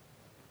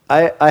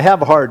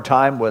have a hard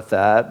time with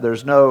that.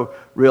 There's no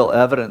real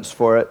evidence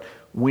for it.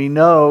 We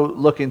know,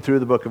 looking through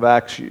the book of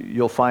Acts,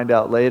 you'll find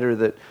out later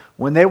that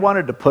when they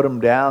wanted to put them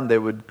down, they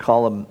would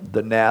call them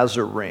the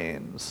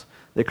Nazarenes.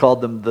 They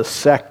called them the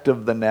sect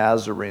of the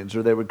Nazarenes,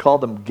 or they would call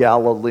them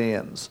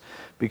Galileans,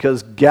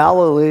 because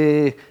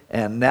Galilee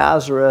and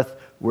Nazareth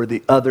were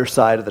the other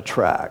side of the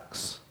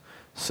tracks.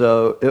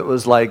 So it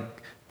was like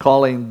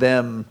calling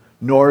them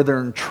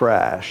northern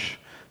trash,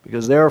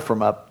 because they were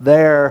from up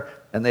there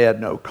and they had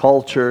no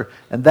culture,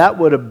 and that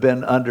would have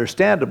been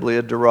understandably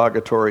a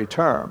derogatory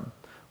term,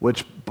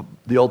 which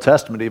the Old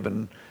Testament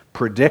even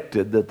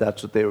predicted that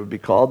that's what they would be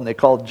called. And they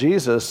called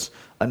Jesus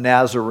a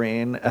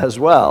Nazarene as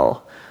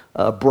well,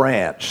 a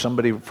branch,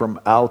 somebody from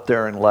out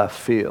there in left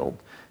field,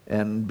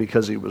 and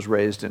because he was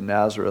raised in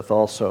Nazareth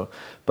also.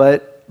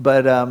 But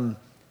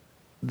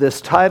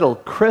this title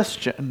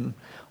Christian,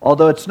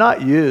 although it's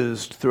not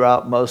used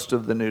throughout most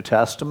of the New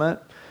Testament,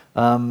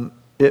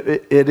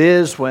 it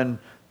is when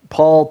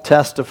Paul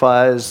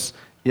testifies,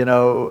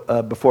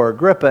 before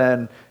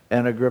Agrippa,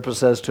 and Agrippa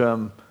says to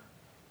him,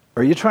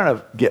 are you trying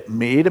to get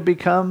me to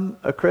become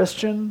a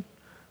Christian?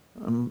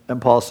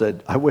 And Paul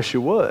said, I wish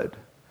you would.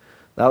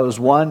 That was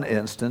one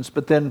instance.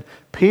 But then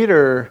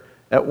Peter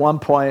at one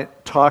point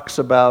talks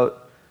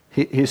about,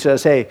 he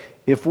says, hey,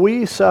 if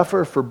we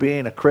suffer for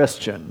being a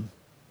Christian,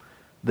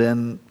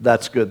 then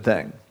that's a good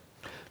thing.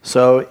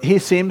 So he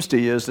seems to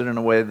use it in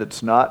a way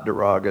that's not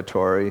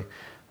derogatory,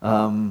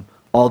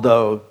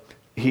 although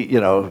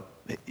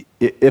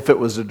if it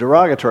was a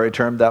derogatory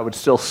term, that would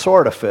still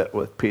sort of fit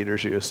with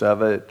Peter's use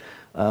of it,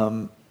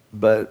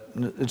 but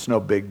it's no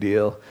big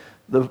deal.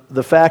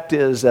 The fact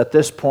is, at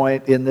this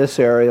point in this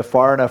area,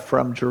 far enough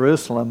from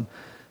Jerusalem,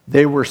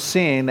 they were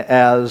seen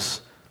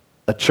as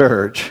a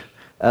church,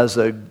 as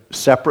a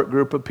separate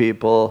group of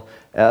people,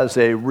 as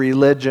a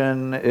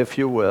religion, if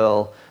you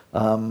will,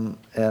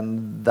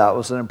 and that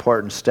was an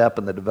important step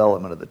in the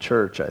development of the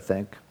church, I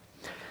think.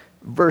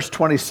 Verse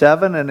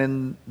 27, and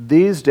in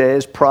these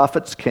days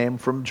prophets came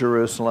from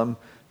Jerusalem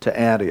to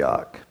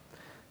Antioch.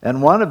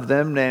 And one of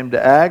them, named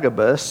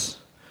Agabus,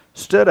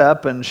 stood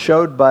up and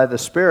showed by the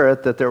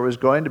Spirit that there was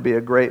going to be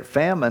a great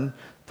famine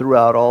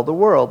throughout all the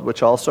world,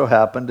 which also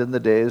happened in the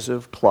days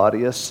of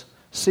Claudius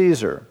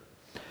Caesar.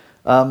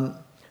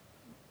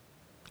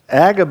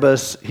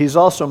 Agabus, he's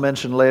also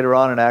mentioned later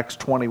on in Acts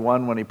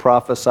 21 when he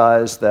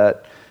prophesies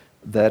that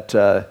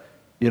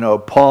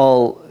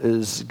Paul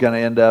is going to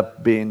end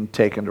up being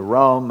taken to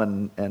Rome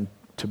and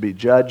to be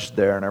judged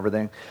there and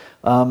everything.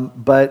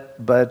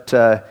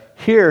 But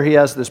here he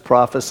has this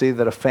prophecy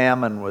that a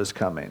famine was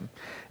coming.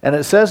 And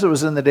it says it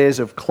was in the days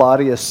of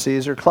Claudius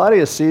Caesar.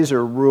 Claudius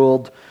Caesar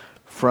ruled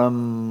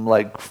from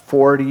like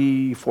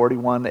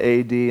 41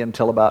 AD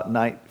until about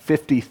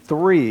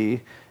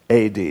 53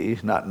 AD,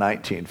 not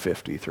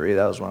 1953.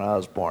 That was when I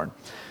was born.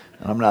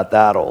 And I'm not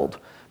that old.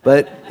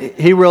 But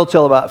he ruled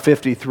till about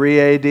 53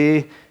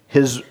 AD.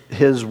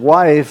 His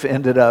wife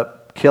ended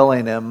up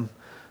killing him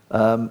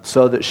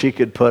so that she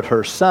could put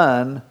her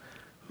son,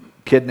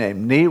 a kid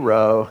named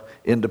Nero,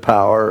 into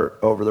power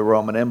over the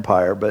Roman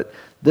Empire. But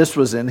this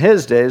was in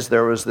his days.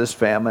 There was this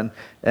famine,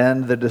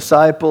 and the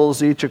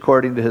disciples, each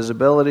according to his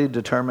ability,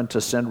 determined to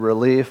send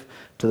relief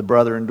to the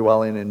brethren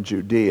dwelling in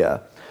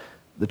Judea.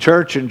 The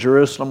church in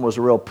Jerusalem was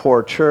a real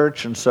poor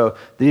church, and so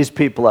these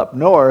people up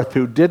north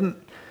who didn't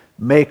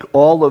make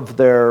all of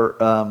their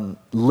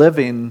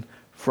living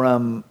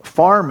from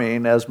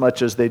farming as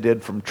much as they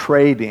did from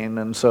trading,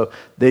 and so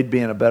they'd be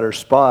in a better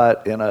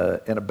spot in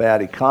a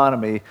bad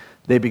economy.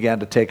 They began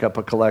to take up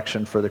a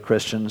collection for the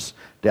Christians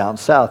down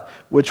south,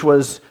 which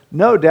was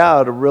no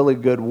doubt a really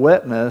good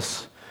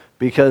witness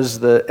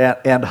because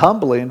and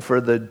humbling for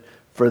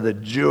the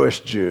Jewish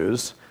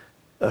Jews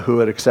who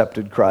had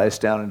accepted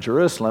Christ down in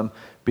Jerusalem,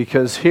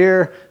 because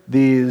here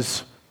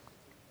these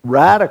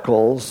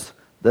radicals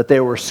that they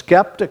were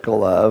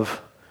skeptical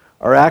of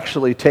are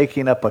actually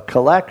taking up a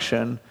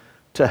collection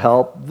to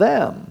help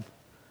them.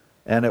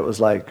 And it was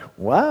like,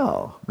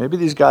 wow, maybe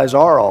these guys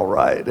are all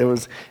right.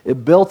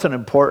 It built an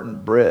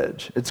important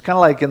bridge. It's kind of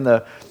like in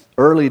the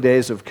early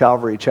days of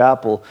Calvary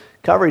Chapel.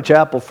 Calvary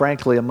Chapel,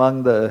 frankly,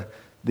 among the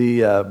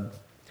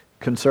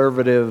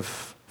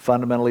conservative,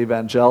 fundamental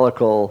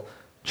evangelical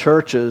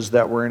churches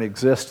that were in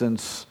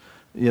existence,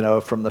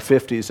 from the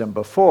 50s and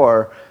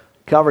before,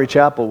 Calvary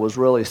Chapel was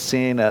really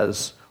seen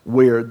as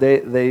weird.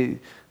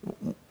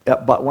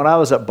 But when I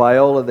was at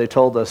Biola, they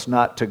told us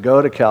not to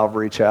go to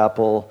Calvary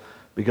Chapel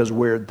because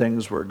weird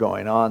things were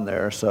going on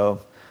there.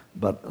 So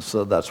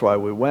that's why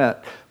we went.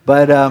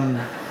 But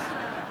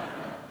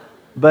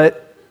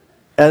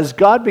as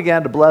God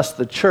began to bless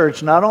the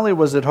church, not only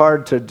was it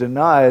hard to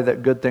deny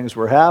that good things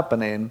were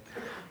happening,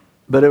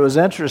 but it was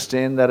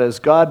interesting that as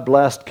God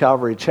blessed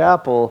Calvary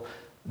Chapel,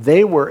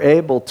 they were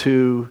able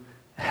to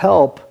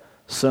help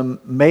some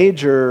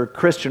major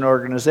Christian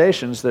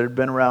organizations that had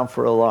been around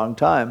for a long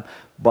time,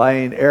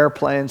 buying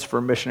airplanes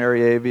for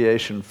Missionary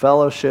Aviation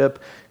Fellowship,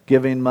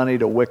 giving money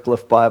to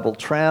Wycliffe Bible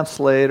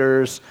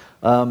translators,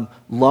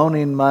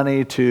 loaning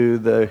money to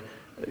the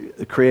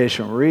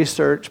creation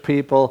research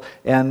people.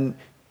 And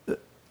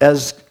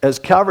as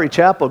Calvary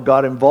Chapel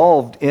got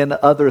involved in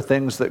other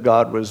things that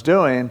God was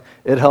doing,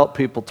 it helped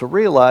people to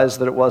realize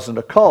that it wasn't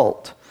a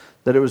cult,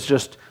 that it was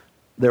just,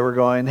 they were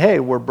going, hey,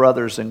 we're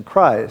brothers in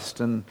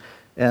Christ.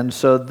 And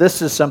so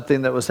this is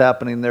something that was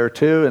happening there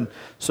too. And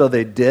so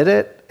they did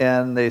it,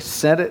 and they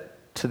sent it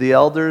to the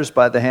elders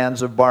by the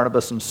hands of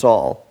Barnabas and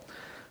Saul.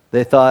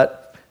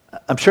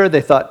 I'm sure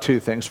they thought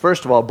two things.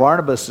 First of all,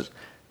 Barnabas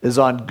is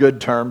on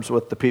good terms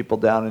with the people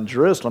down in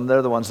Jerusalem.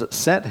 They're the ones that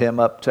sent him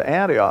up to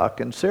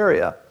Antioch in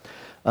Syria.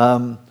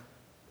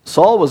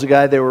 Saul was a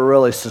guy they were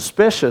really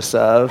suspicious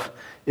of.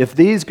 If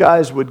these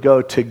guys would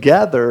go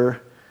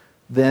together,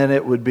 then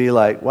it would be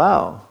like,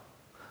 wow,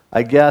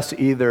 I guess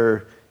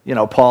either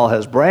Paul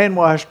has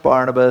brainwashed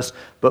Barnabas,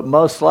 but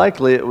most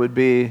likely it would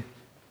be,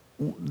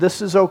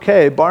 this is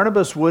okay.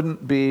 Barnabas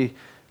wouldn't be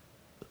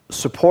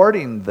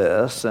supporting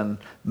this and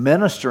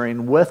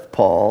ministering with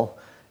Paul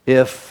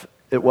if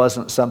it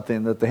wasn't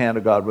something that the hand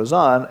of God was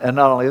on. And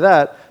not only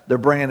that, they're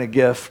bringing a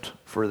gift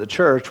for the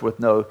church with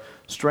no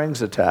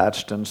strings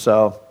attached. And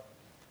so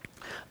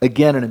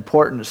Again, an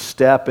important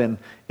step in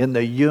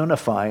the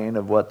unifying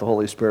of what the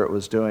Holy Spirit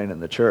was doing in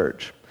the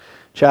church.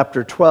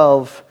 Chapter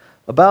 12,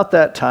 about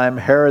that time,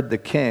 Herod the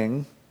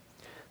king,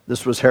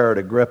 this was Herod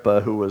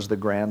Agrippa, who was the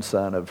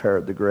grandson of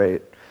Herod the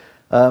Great,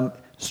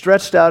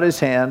 stretched out his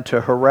hand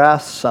to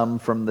harass some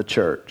from the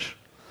church.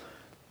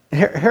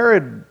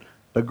 Herod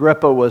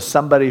Agrippa was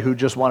somebody who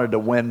just wanted to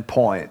win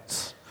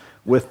points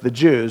with the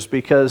Jews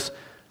because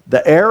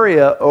the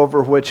area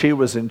over which he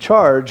was in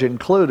charge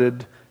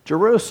included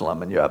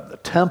Jerusalem, and you have the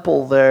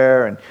temple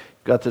there, and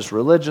you've got this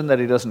religion that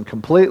he doesn't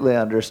completely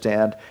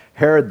understand.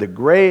 Herod the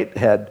Great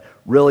had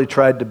really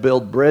tried to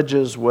build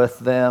bridges with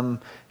them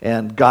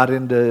and got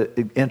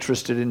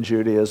interested in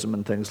Judaism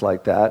and things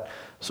like that.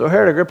 So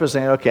Herod Agrippa is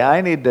saying, okay,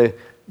 I need to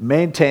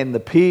maintain the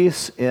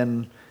peace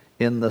in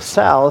the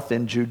south,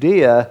 in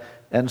Judea,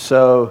 and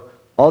so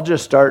I'll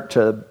just start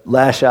to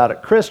lash out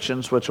at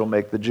Christians, which will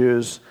make the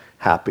Jews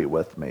happy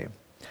with me.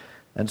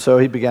 And so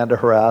he began to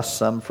harass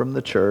some from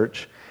the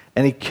church,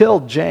 and he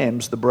killed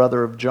James, the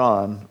brother of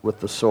John, with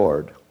the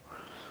sword.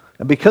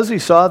 And because he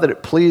saw that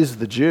it pleased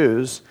the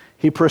Jews,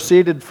 he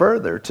proceeded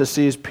further to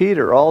seize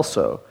Peter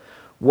also.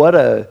 What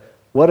a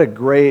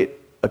great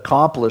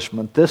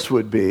accomplishment this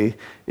would be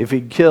if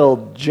he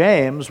killed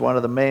James, one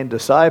of the main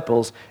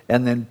disciples,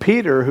 and then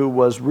Peter, who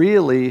was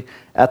really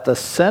at the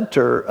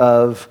center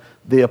of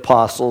the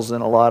apostles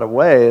in a lot of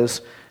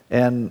ways,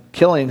 and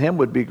killing him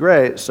would be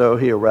great. So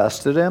he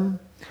arrested him,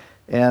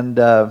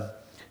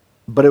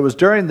 but it was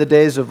during the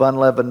days of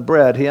unleavened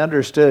bread. He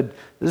understood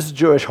this is a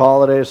Jewish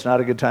holiday. It's not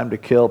a good time to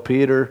kill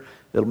Peter.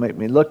 It'll make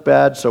me look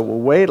bad, so we'll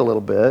wait a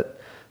little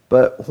bit.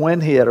 But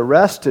when he had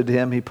arrested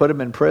him, he put him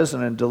in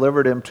prison and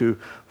delivered him to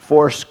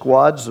 4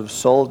 squads of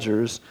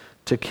soldiers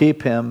to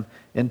keep him,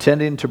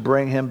 intending to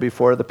bring him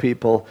before the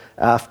people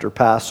after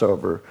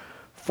Passover.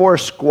 4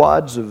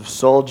 squads of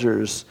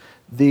soldiers.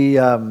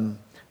 The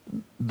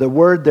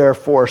word there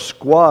for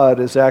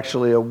squad is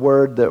actually a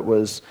word that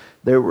was,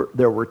 there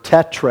were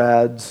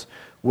tetrads,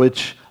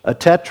 which a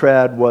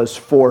tetrad was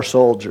 4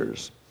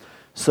 soldiers.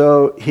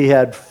 So he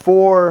had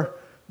 4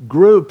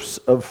 groups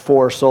of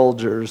 4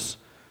 soldiers,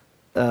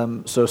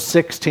 so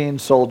 16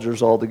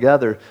 soldiers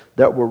altogether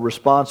that were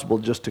responsible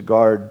just to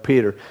guard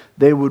Peter.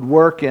 They would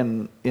work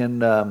in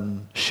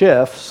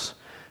shifts,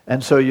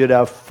 and so you'd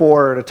have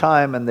 4 at a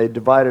time, and they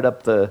divided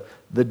up the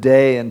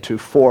day into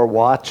 4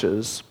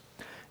 watches.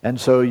 And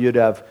so you'd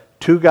have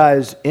 2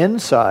 guys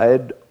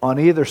inside on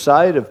either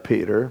side of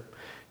Peter.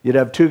 You'd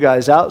have 2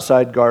 guys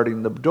outside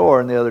guarding the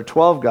door, and the other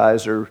 12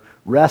 guys are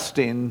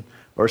resting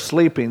or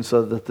sleeping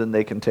so that then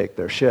they can take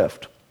their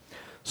shift.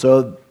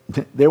 So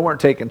they weren't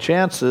taking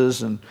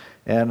chances, and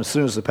as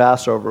soon as the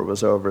Passover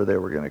was over, they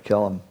were going to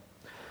kill him.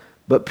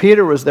 But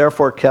Peter was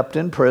therefore kept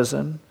in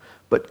prison,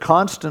 but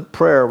constant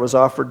prayer was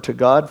offered to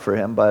God for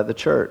him by the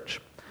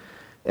church.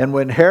 And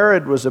when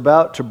Herod was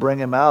about to bring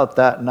him out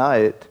that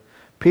night,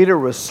 Peter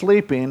was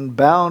sleeping,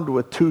 bound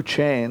with 2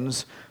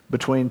 chains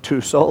between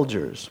 2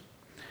 soldiers.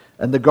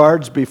 And the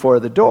guards before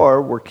the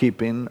door were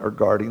keeping or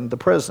guarding the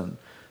prison.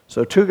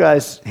 So 2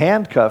 guys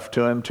handcuffed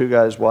to him, 2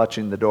 guys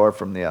watching the door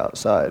from the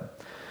outside.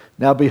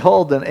 Now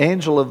behold, an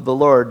angel of the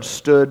Lord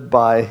stood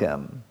by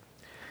him,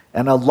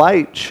 and a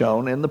light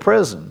shone in the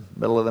prison,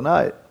 middle of the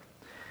night.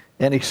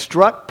 And he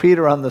struck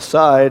Peter on the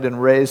side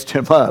and raised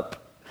him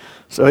up.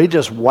 So he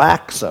just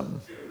whacks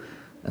him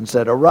and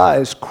said,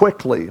 "Arise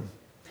quickly."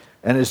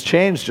 And his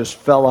chains just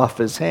fell off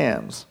his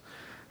hands.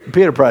 And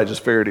Peter probably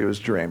just figured he was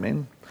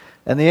dreaming.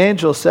 And the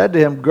angel said to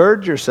him,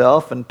 "Gird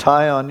yourself and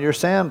tie on your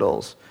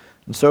sandals."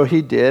 And so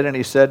he did, and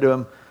he said to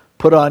him,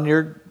 "Put on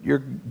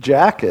your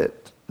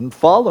jacket and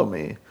follow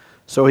me."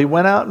 So he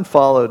went out and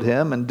followed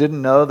him, and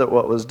didn't know that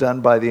what was done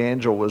by the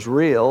angel was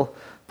real,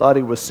 thought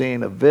he was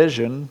seeing a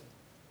vision.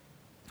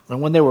 And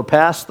when they were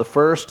past the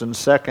first and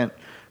second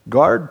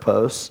guard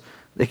posts,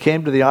 they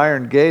came to the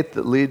iron gate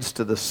that leads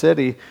to the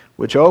city,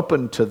 which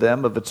opened to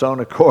them of its own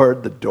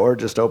accord. The door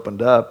just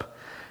opened up.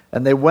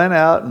 And they went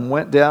out and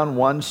went down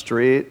one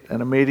street,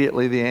 and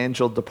immediately the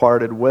angel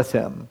departed with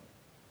him.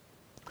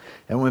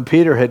 And when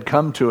Peter had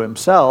come to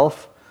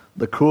himself,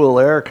 the cool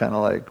air kind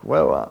of like,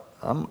 whoa,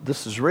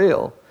 this is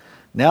real.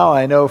 Now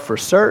I know for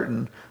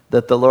certain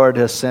that the Lord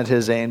has sent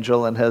his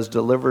angel and has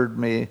delivered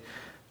me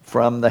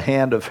from the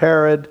hand of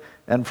Herod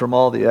and from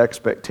all the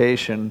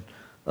expectation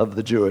of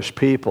the Jewish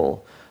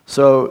people.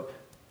 So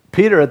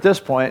Peter at this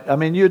point,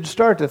 you'd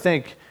start to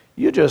think,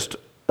 you just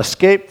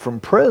escaped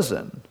from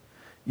prison.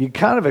 You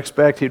kind of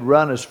expect he'd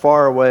run as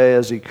far away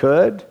as he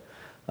could.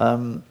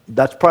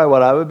 That's probably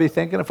what I would be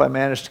thinking if I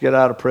managed to get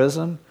out of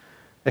prison.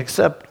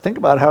 Except think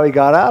about how he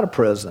got out of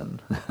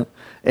prison.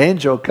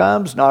 Angel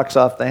comes, knocks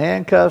off the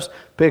handcuffs,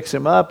 picks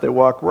him up. They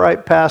walk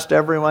right past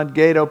everyone.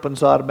 Gate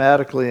opens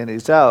automatically, and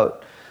he's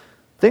out.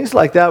 Things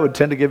like that would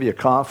tend to give you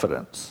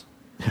confidence,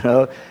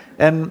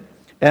 And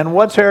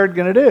what's Herod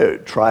going to do?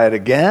 Try it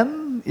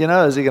again?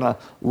 Is he going to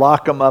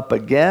lock him up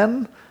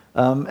again?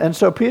 And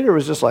so Peter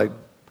was just like,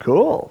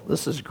 cool,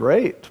 this is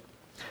great.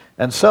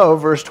 And so,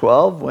 verse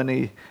 12, when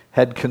he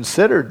had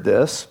considered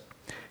this,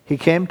 he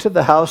came to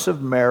the house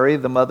of Mary,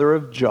 the mother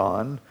of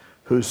John,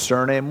 whose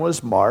surname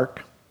was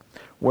Mark,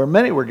 where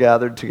many were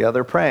gathered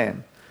together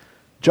praying.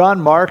 John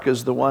Mark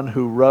is the one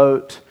who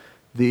wrote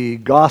the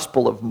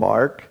Gospel of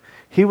Mark.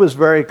 He was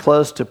very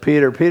close to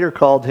Peter. Peter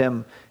called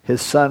him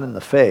his son in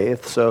the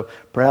faith, so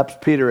perhaps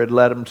Peter had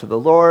led him to the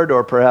Lord,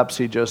 or perhaps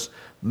he just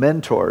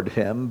mentored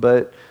him.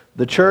 But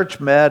the church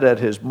met at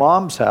his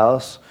mom's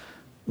house.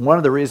 One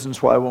of the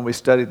reasons why when we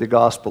studied the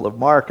Gospel of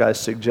Mark, I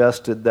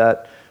suggested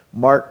that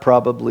Mark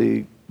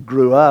probably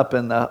grew up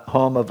in the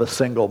home of a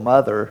single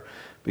mother,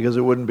 because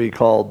it wouldn't be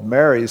called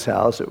Mary's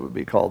house, it would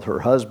be called her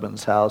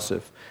husband's house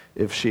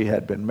if she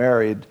had been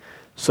married.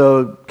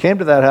 So came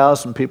to that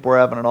house, and people were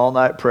having an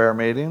all-night prayer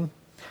meeting.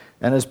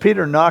 And as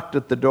Peter knocked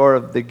at the door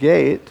of the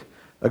gate,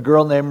 a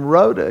girl named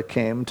Rhoda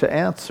came to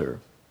answer.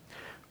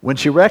 When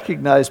she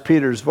recognized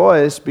Peter's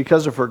voice,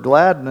 because of her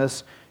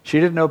gladness, she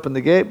didn't open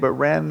the gate, but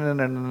ran in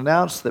and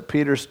announced that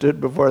Peter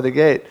stood before the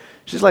gate.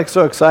 She's like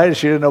so excited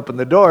she didn't open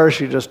the door.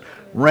 She just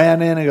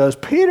ran in and goes,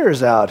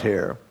 "Peter's out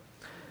here."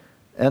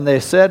 And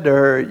they said to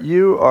her,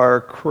 "You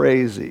are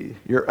crazy.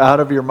 You're out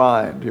of your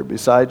mind. You're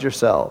beside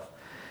yourself."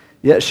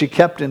 Yet she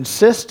kept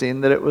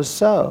insisting that it was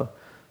so.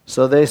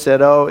 So they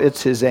said, "Oh,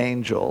 it's his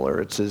angel," or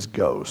 "it's his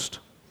ghost."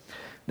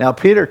 Now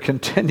Peter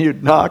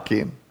continued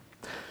knocking.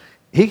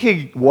 He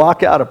could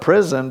walk out of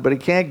prison, but he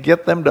can't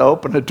get them to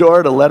open the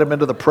door to let him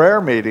into the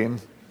prayer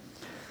meeting.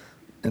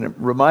 And it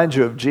reminds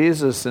you of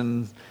Jesus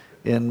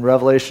in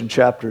Revelation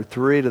chapter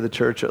 3 to the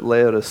church at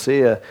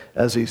Laodicea,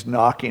 as he's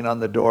knocking on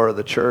the door of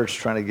the church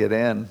trying to get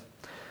in.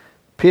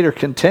 Peter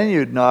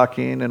continued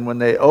knocking, and when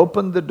they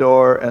opened the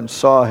door and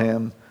saw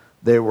him,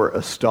 they were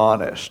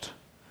astonished.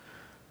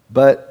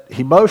 But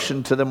he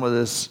motioned to them with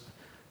his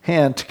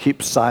hand to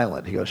keep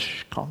silent. He goes,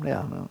 "Shh, calm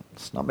down.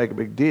 Let's not make a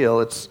big deal.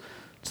 It's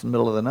the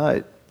middle of the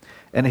night."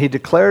 And he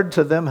declared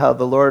to them how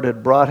the Lord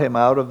had brought him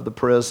out of the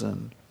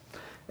prison.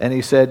 And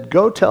he said,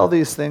 "Go tell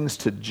these things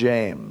to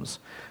James."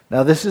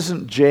 Now this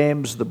isn't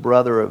James, the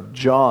brother of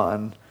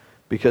John,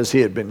 because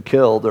he had been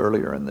killed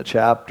earlier in the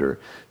chapter.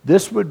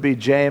 This would be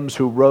James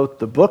who wrote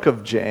the book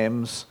of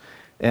James.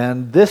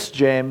 And this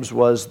James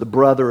was the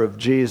brother of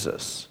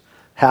Jesus,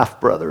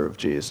 half-brother of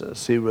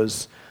Jesus. He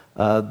was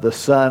the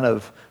son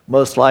of,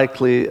 most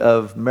likely,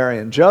 of Mary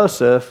and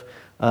Joseph,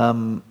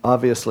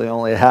 obviously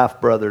only a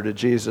half-brother to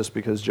Jesus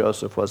because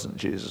Joseph wasn't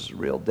Jesus'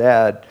 real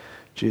dad.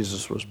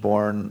 Jesus was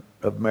born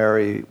of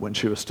Mary when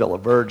she was still a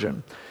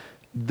virgin.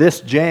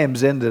 This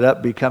James ended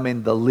up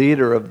becoming the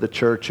leader of the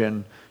church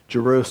in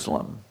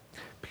Jerusalem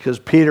because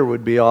Peter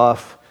would be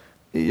off,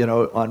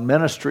 on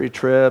ministry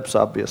trips.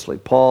 Obviously,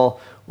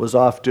 Paul was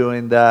off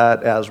doing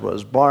that, as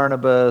was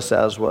Barnabas,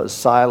 as was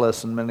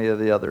Silas, and many of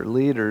the other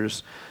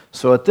leaders.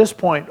 So at this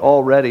point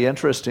already,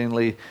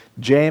 interestingly,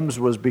 James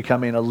was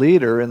becoming a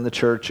leader in the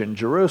church in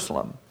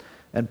Jerusalem.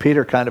 And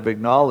Peter kind of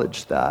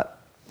acknowledged that,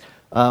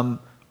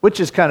 which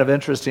is kind of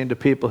interesting to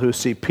people who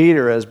see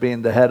Peter as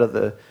being the head of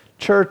the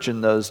church in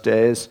those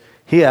days.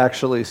 He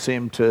actually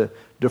seemed to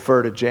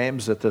defer to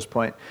James at this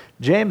point.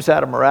 James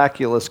had a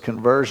miraculous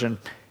conversion.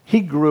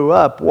 He grew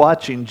up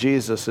watching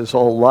Jesus his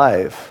whole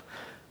life,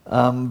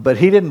 but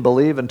he didn't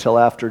believe until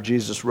after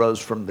Jesus rose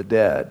from the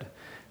dead.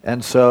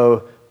 And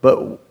so,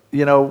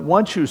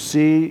 once you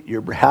see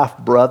your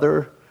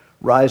half-brother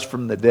rise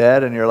from the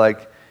dead, and you're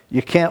like,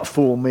 you can't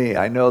fool me.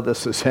 I know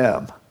this is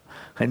him.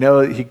 I know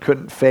he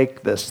couldn't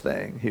fake this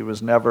thing. He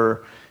was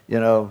never,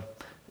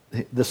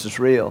 this is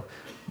real.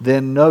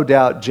 Then no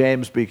doubt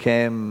James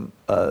became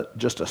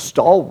just a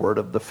stalwart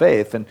of the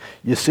faith. And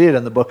you see it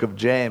in the book of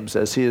James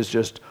as he is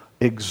just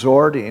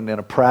exhorting in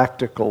a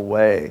practical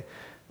way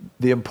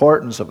the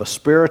importance of a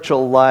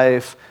spiritual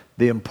life,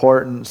 the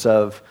importance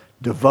of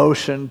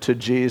devotion to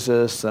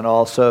Jesus, and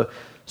also,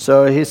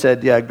 so he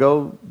said,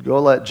 go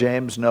let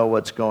James know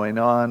what's going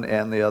on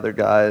and the other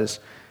guys.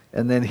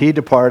 And then he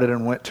departed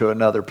and went to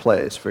another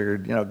place.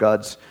 Figured,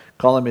 God's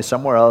calling me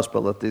somewhere else,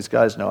 but let these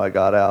guys know I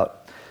got out.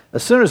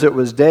 As soon as it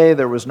was day,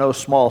 there was no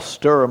small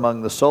stir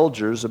among the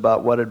soldiers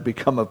about what had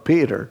become of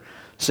Peter.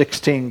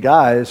 16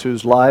 guys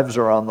whose lives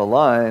are on the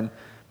line.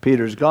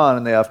 Peter's gone,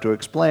 and they have to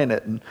explain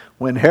it. And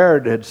when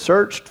Herod had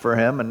searched for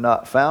him and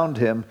not found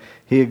him,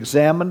 he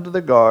examined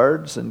the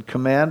guards and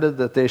commanded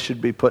that they should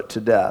be put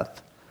to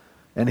death.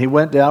 And he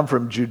went down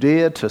from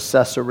Judea to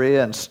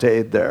Caesarea and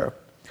stayed there.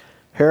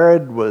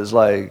 Herod was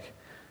like,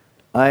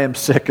 I am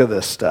sick of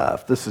this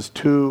stuff. This is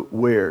too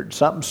weird.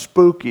 Something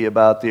spooky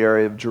about the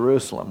area of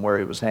Jerusalem where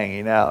he was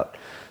hanging out.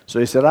 So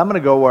he said, I'm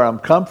going to go where I'm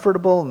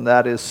comfortable, and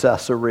that is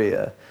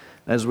Caesarea.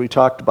 As we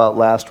talked about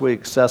last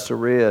week,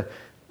 Caesarea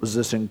was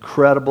this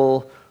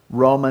incredible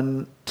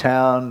Roman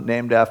town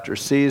named after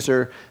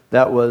Caesar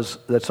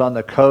that's on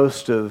the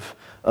coast of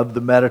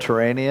the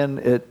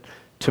Mediterranean.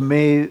 To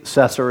me,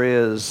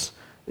 Caesarea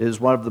is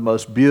one of the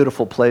most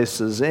beautiful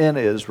places in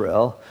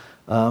Israel.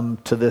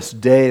 To this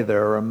day,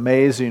 there are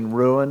amazing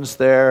ruins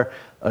there,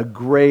 a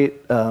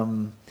great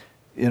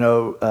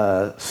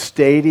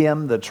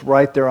stadium that's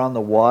right there on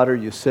the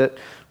water.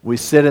 We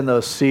sit in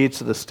those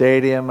seats of the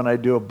stadium, and I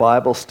do a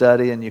Bible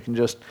study, and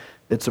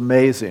it's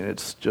amazing.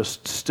 It's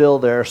just still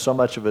there. So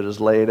much of it is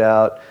laid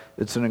out.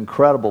 It's an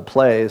incredible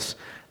place,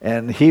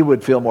 and he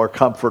would feel more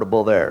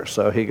comfortable there.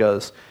 So he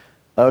goes,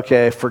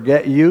 okay,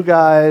 forget you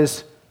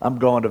guys, I'm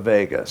going to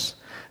Vegas.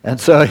 And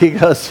so he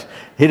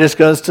just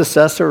goes to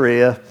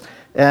Caesarea.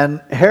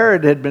 And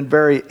Herod had been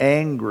very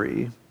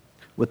angry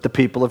with the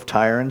people of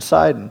Tyre and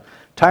Sidon.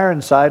 Tyre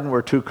and Sidon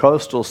were two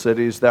coastal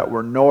cities that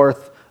were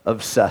north of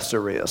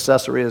Caesarea.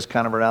 Caesarea is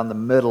kind of around the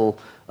middle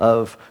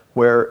of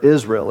where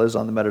Israel is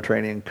on the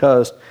Mediterranean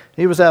coast.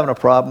 He was having a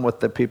problem with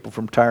the people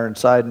from Tyre and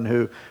Sidon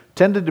who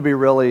tended to be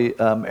really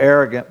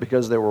arrogant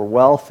because they were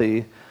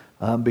wealthy,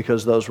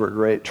 because those were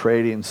great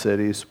trading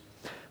cities.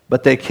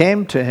 But they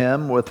came to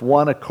him with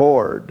one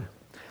accord,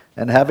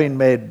 and having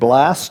made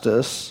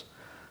Blastus,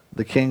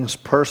 the king's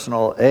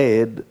personal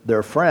aide,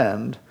 their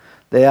friend,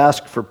 they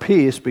asked for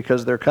peace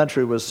because their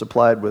country was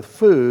supplied with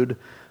food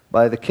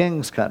by the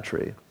king's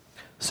country.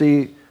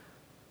 See,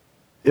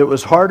 it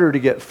was harder to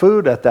get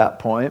food at that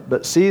point,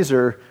 but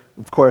Caesar,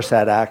 of course,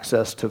 had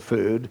access to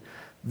food.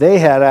 They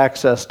had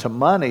access to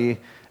money,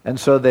 and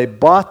so they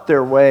bought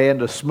their way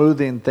into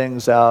smoothing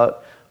things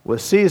out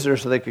with Caesar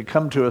so they could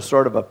come to a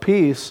sort of a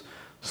peace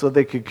so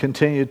they could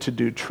continue to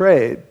do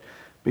trade.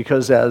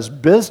 Because as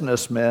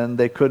businessmen,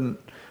 they couldn't,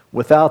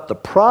 without the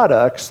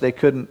products, they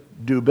couldn't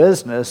do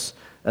business,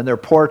 and their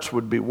ports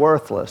would be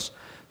worthless.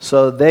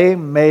 So they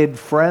made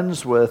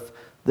friends with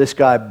this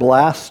guy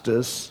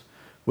Blastus,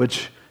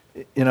 which,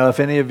 you know, if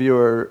any of you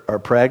are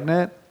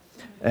pregnant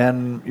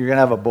and you're going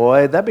to have a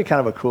boy, that'd be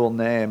kind of a cool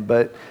name,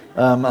 but,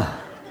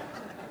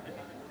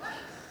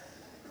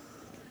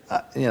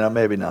 you know,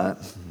 maybe not.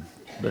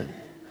 But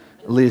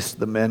at least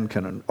the men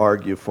can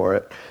argue for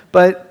it.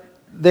 But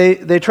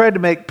they tried to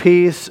make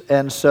peace,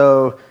 and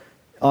so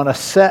on a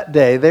set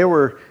day, they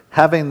were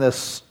having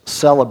this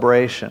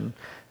celebration.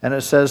 And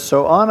it says,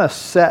 so on a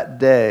set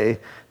day,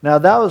 now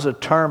that was a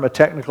term, a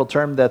technical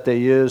term that they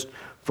used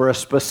for a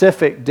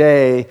specific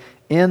day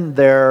in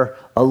their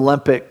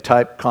Olympic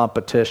type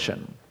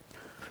competition.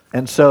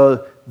 And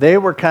so they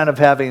were kind of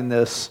having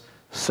this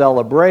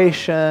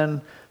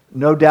celebration.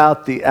 No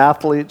doubt the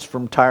athletes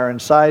from Tyre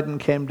and Sidon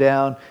came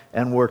down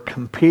and were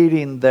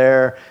competing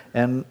there.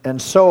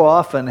 And so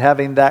often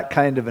having that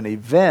kind of an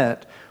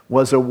event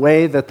was a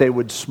way that they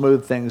would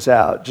smooth things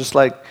out. Just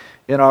like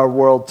in our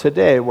world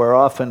today, where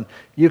often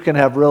you can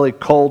have really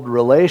cold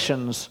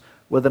relations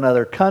with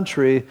another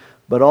country,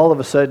 but all of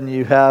a sudden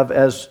you have,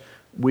 as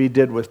we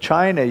did with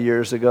China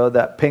years ago,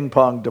 that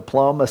ping-pong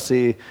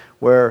diplomacy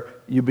where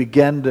you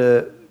begin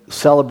to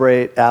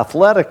celebrate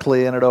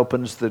athletically and it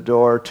opens the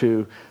door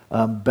to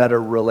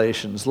better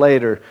relations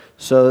later.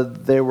 So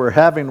they were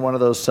having one of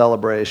those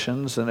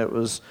celebrations, and it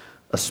was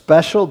a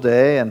special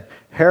day, and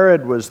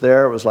Herod was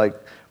there. It was like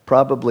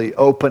probably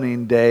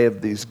opening day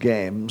of these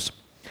games.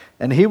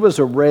 And he was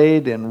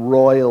arrayed in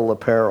royal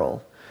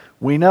apparel.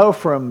 We know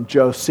from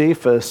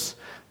Josephus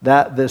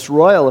that this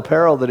royal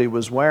apparel that he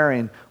was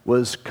wearing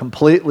was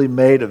completely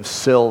made of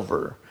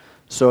silver.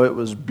 So it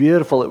was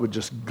beautiful. It would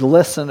just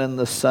glisten in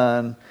the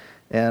sun.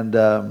 And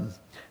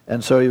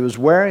so he was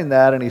wearing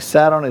that, and he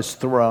sat on his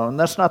throne.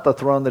 That's not the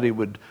throne that he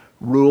would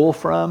rule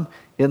from.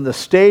 In the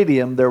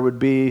stadium, there would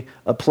be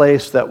a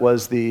place that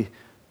was the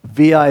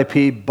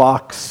VIP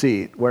box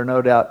seat, where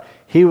no doubt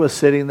he was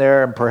sitting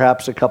there, and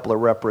perhaps a couple of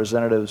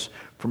representatives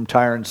from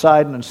Tyre and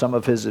Sidon and some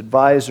of his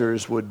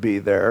advisors would be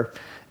there.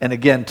 And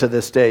again, to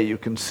this day, you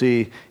can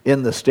see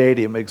in the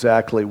stadium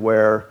exactly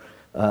where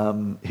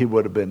he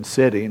would have been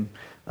sitting.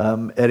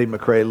 Eddie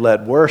McRae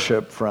led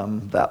worship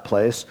from that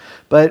place.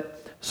 But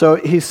so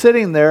he's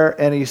sitting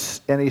there, and he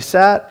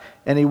sat,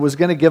 and he was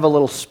going to give a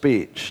little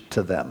speech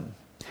to them.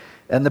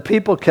 And the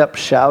people kept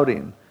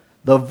shouting,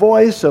 "The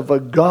voice of a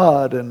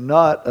God and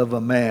not of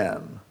a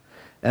man."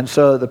 And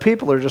so the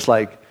people are just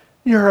like,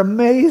 "You're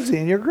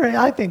amazing, you're great,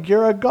 I think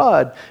you're a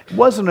god." It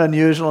wasn't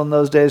unusual in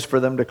those days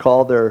for them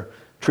to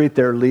treat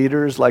their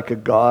leaders like a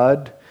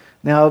god.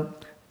 Now,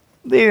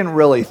 they didn't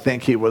really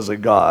think he was a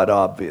god,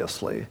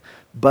 obviously.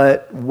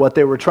 But what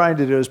they were trying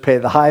to do is pay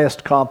the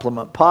highest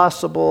compliment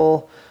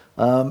possible.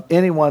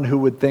 Anyone who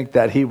would think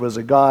that he was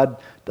a god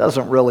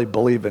doesn't really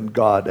believe in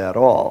God at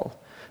all.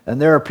 And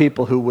there are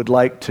people who would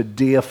like to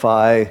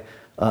deify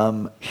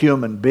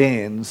human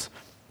beings.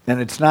 And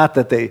it's not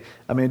that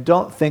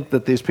don't think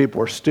that these people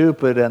were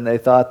stupid and they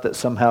thought that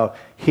somehow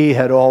he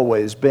had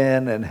always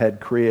been and had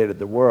created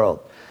the world.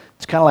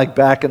 It's kind of like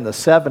back in the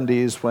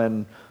 70s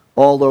when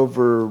all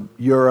over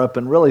Europe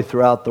and really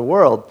throughout the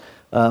world,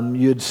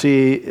 you'd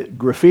see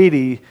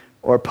graffiti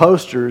or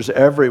posters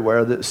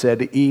everywhere that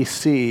said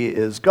EC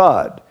is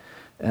God.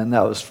 And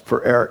that was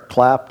for Eric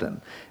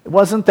Clapton. It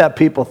wasn't that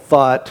people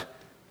thought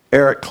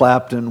Eric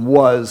Clapton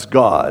was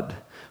God,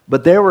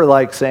 but they were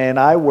like saying,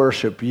 "I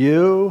worship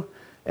you,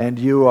 and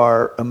you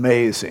are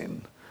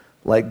amazing."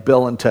 Like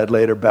Bill and Ted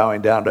later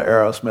bowing down to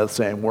Aerosmith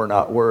saying, "We're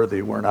not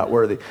worthy, we're not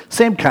worthy."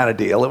 Same kind of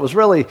deal.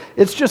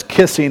 It's just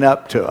kissing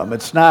up to him.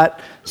 It's not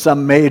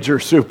some major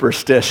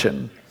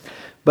superstition.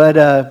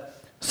 But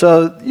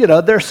so,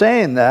 they're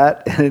saying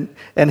that,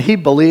 and he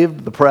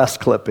believed the press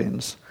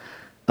clippings.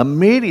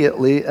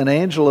 Immediately, an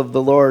angel of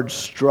the Lord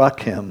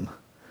struck him,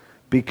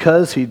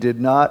 because he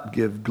did not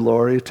give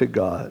glory to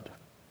God.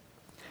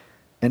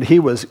 And he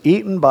was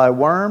eaten by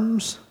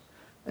worms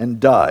and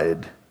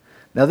died.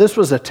 Now this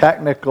was a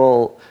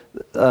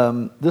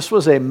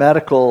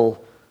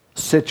medical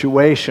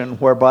situation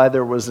whereby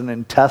there was an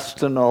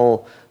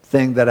intestinal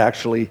thing that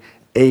actually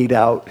ate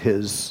out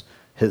his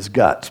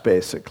guts,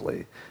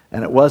 basically.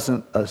 And it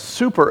wasn't a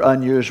super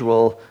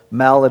unusual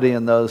malady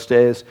in those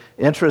days.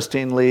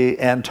 Interestingly,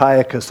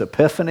 Antiochus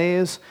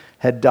Epiphanes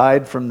had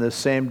died from this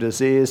same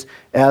disease,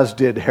 as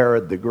did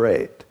Herod the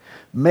Great.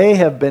 May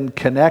have been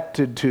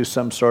connected to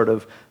some sort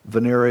of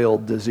venereal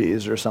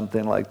disease or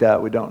something like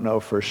that. We don't know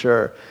for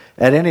sure.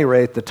 At any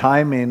rate, the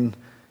timing,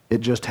 it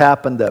just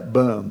happened that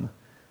boom,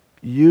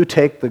 you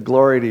take the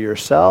glory to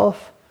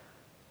yourself,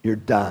 you're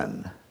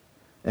done.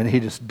 And he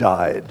just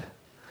died.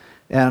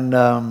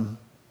 And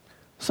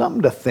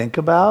something to think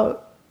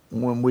about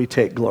when we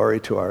take glory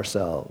to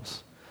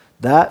ourselves.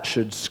 That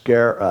should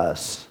scare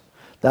us.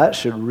 That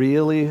should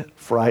really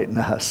frighten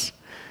us.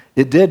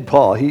 It did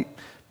Paul.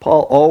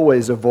 Paul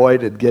always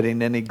avoided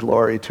getting any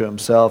glory to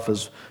himself.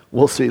 As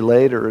we'll see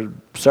later,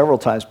 several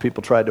times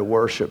people tried to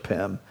worship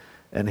him,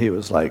 and he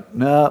was like,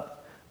 no,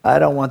 I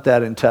don't want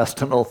that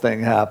intestinal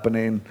thing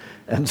happening.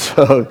 And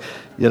so,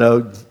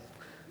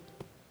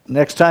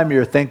 next time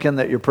you're thinking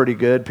that you're pretty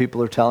good,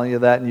 people are telling you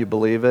that and you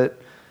believe it,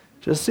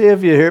 just see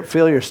if you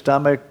feel your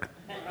stomach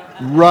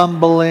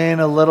rumbling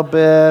a little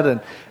bit.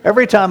 And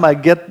every time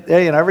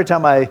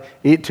I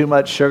eat too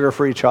much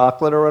sugar-free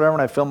chocolate or whatever,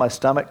 and I feel my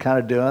stomach kind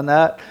of doing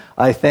that,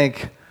 I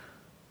think,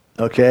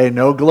 okay,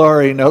 no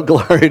glory,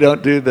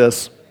 don't do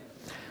this.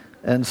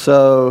 And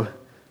so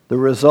the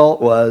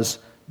result was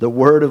the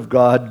Word of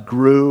God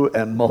grew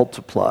and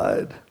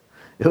multiplied.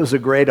 It was a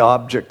great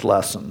object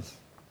lesson.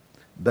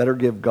 Better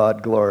give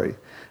God glory.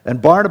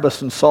 And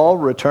Barnabas and Saul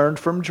returned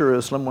from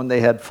Jerusalem when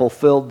they had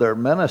fulfilled their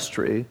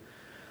ministry.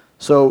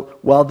 So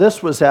while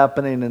this was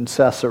happening in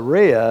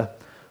Caesarea,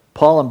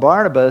 Paul and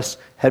Barnabas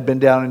had been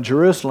down in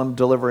Jerusalem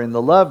delivering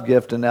the love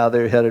gift, and now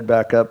they headed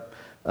back up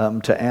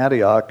to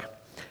Antioch.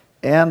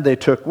 And they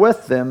took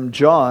with them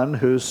John,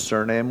 whose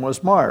surname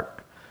was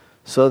Mark.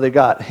 So they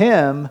got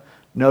him.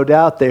 No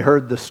doubt they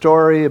heard the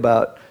story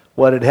about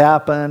what had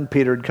happened.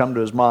 Peter had come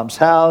to his mom's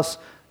house,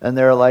 and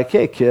they're like,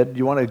 hey, kid,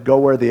 you want to go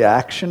where the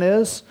action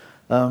is?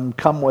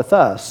 Come with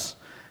us.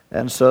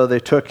 And so they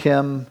took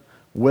him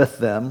with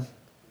them.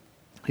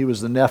 He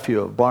was the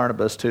nephew of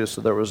Barnabas, too, so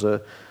there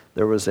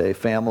was a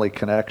family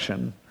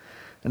connection.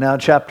 And now in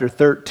chapter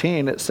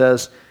 13, it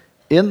says,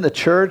 in the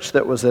church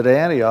that was at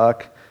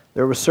Antioch,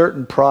 there were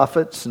certain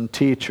prophets and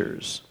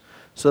teachers.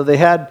 So they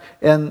had,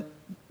 and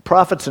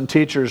prophets and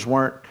teachers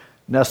weren't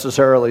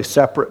necessarily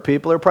separate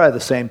people. They're probably the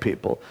same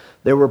people.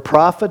 They were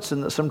prophets,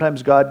 and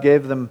sometimes God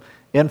gave them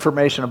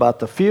information about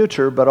the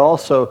future, but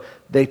also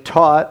they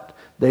taught,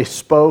 they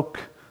spoke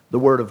the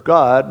word of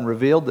God and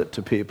revealed it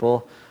to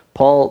people.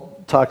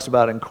 Paul talks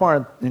about in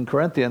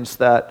Corinthians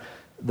that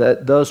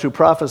those who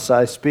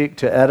prophesy speak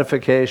to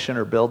edification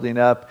or building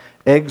up,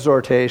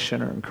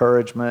 exhortation or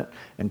encouragement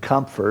and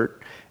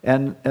comfort.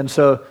 And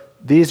so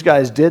these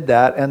guys did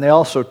that, and they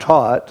also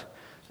taught.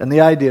 And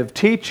the idea of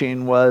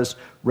teaching was,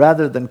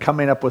 rather than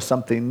coming up with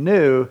something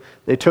new,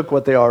 they took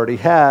what they already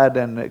had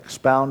and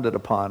expounded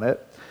upon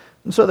it.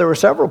 And so there were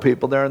several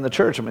people there in the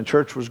church. I mean,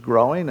 church was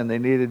growing, and they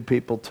needed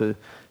people to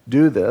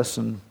do this.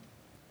 And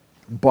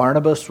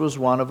Barnabas was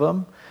one of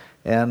them.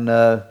 And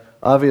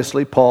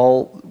obviously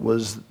Paul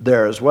was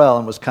there as well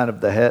and was kind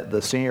of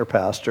the senior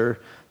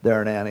pastor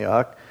there in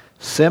Antioch.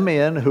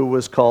 Simeon, who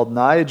was called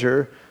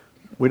Niger,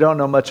 we don't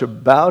know much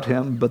about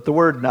him, but the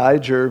word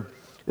Niger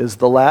is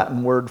the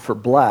Latin word for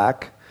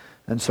black,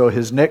 and so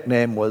his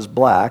nickname was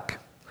Black.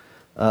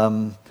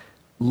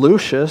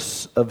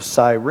 Lucius of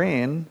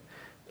Cyrene.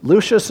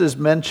 Lucius is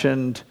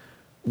mentioned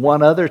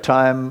one other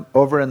time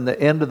over in the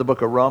end of the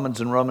book of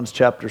Romans, in Romans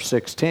chapter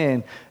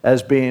 16,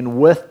 as being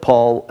with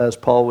Paul as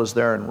Paul was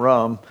there in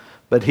Rome.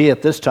 But he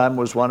at this time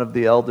was one of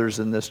the elders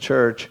in this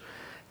church.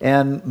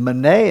 And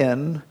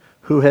Manaen,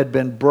 who had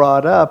been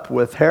brought up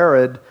with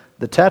Herod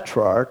the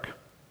Tetrarch,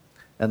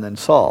 and then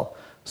Saul.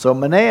 So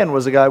Manaen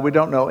was a guy, we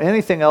don't know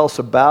anything else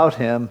about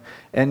him,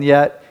 and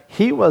yet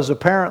he was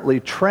apparently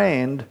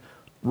trained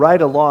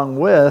right along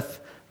with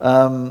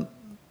Herod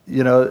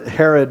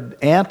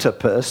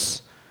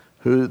Antipas,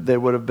 who they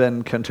would have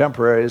been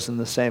contemporaries in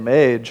the same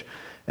age.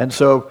 And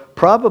so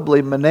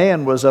probably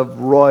Manaen was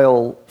of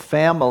royal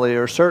family,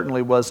 or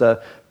certainly was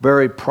a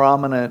very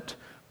prominent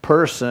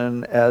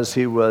person as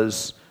he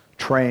was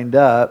trained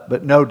up,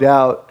 but no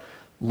doubt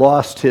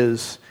lost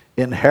his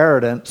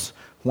inheritance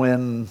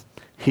when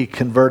he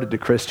converted to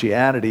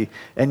Christianity.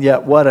 And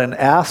yet what an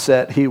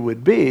asset he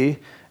would be,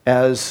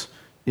 as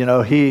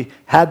he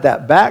had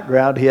that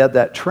background, he had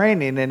that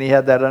training, and he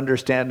had that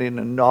understanding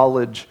and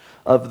knowledge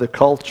of the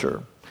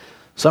culture.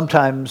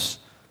 Sometimes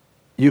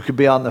you could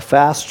be on the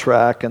fast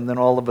track, and then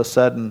all of a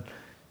sudden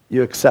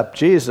you accept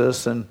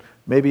Jesus, and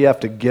maybe you have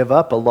to give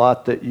up a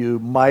lot that you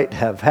might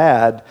have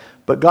had,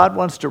 but God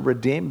wants to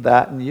redeem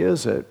that and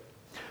use it.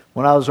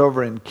 When I was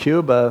over in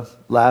Cuba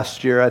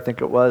last year, I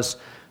think it was,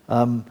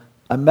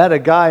 I met a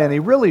guy, and he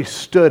really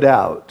stood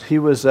out. He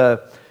was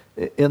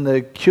in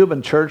the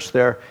Cuban church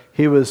there.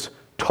 He was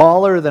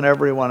taller than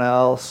everyone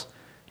else.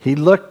 He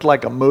looked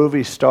like a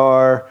movie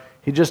star.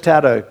 He just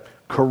had a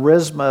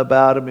charisma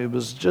about him. He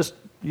was just,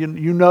 you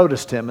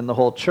noticed him in the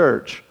whole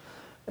church.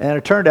 And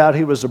it turned out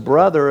he was a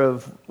brother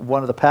of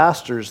one of the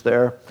pastors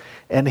there.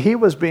 And he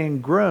was being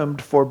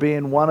groomed for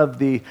being one of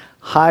the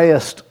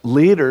highest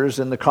leaders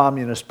in the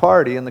Communist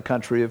Party in the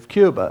country of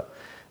Cuba.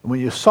 And when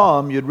you saw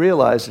him, you'd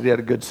realize that he had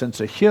a good sense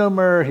of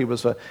humor. He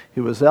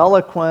was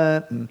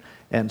eloquent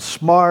and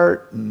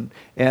smart,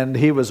 and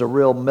he was a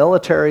real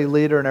military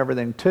leader and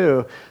everything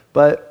too.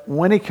 But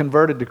when he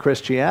converted to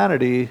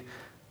Christianity,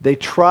 they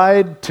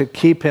tried to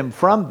keep him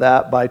from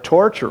that by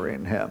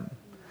torturing him.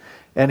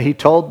 And he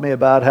told me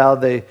about how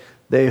they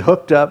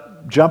hooked up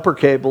jumper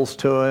cables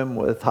to him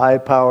with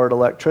high-powered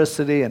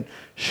electricity and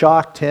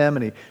shocked him,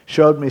 and he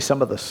showed me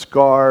some of the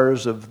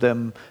scars of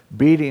them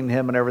beating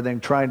him and everything,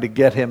 trying to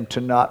get him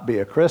to not be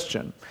a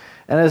Christian.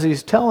 And as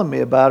he's telling me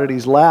about it,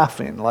 he's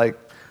laughing, like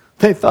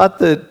they thought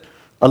that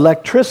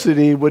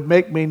electricity would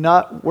make me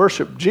not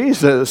worship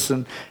Jesus,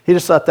 and he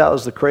just thought that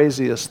was the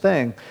craziest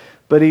thing.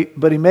 But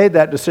he made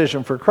that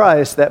decision for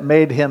Christ that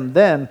made him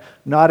then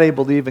not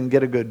able to even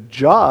get a good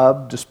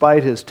job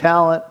despite his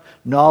talent,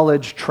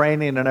 knowledge,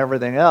 training, and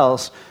everything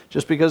else,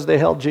 just because they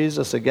held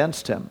Jesus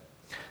against him.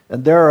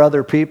 And there are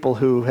other people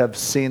who have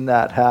seen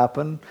that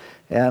happen,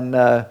 and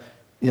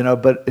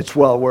but it's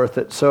well worth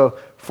it. So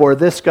for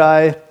this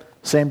guy,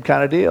 same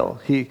kind of deal.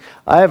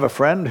 I have a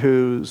friend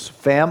whose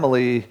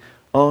family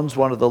owns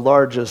one of the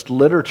largest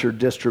literature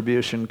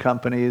distribution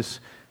companies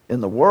in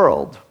the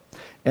world.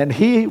 And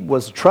he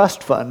was a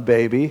trust fund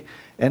baby,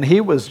 and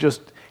he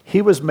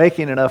was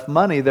making enough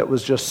money that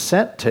was just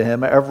sent to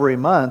him every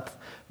month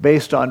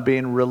based on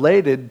being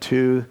related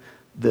to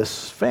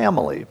this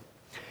family.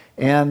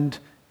 And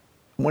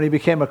when he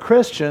became a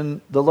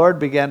Christian, the Lord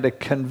began to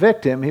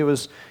convict him. He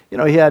was, he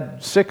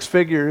had 6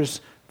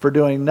 figures for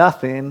doing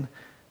nothing,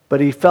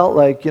 but he felt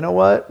like, you know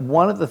what?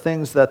 One of the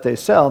things that they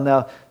sell,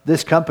 now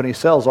this company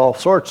sells all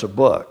sorts of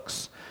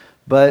books,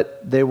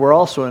 but they were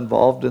also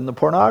involved in the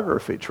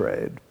pornography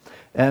trade.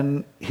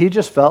 And he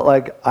just felt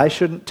like, I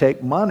shouldn't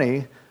take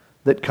money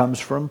that comes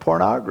from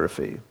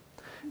pornography.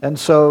 And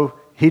so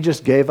he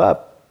just gave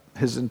up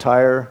his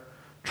entire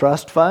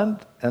trust fund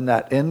and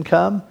that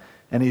income,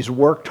 and he's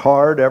worked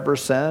hard ever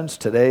since.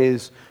 Today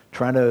he's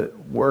trying to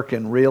work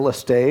in real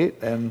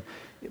estate,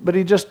 but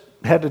he just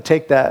had to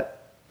take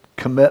that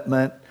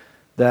commitment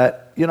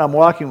that, I'm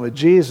walking with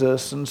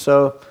Jesus, and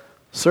so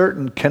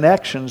certain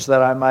connections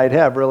that I might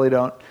have really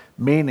don't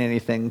mean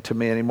anything to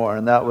me anymore.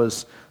 And that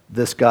was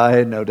this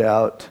guy, no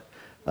doubt,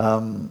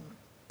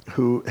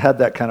 who had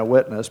that kind of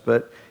witness.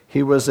 But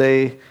he was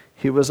a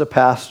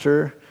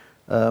pastor,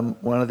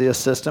 one of the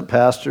assistant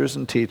pastors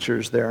and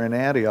teachers there in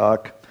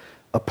Antioch,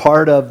 a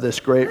part of this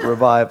great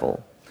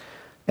revival.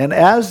 And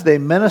as they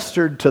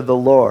ministered to the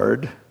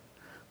Lord,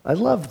 I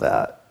love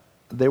that.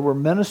 They were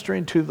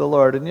ministering to the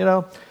Lord.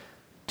 And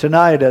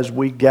tonight as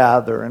we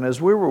gather and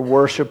as we were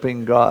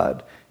worshiping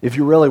God, if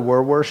you really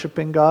were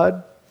worshiping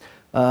God,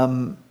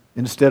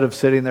 instead of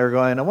sitting there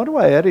going, I wonder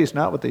why Eddie's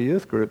not with the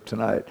youth group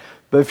tonight.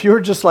 But if you were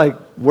just like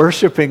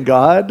worshiping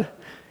God,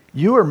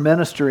 you are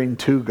ministering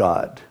to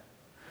God.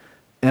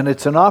 And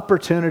it's an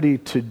opportunity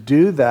to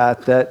do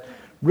that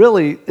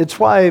really, it's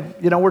why,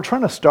 we're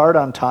trying to start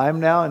on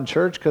time now in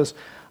church, because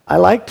I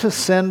like to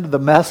send the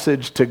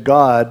message to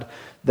God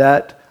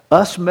that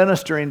us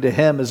ministering to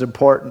Him is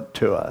important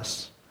to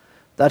us.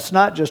 That's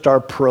not just our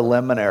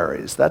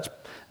preliminaries.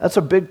 That's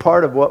a big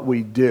part of what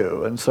we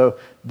do. And so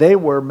they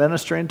were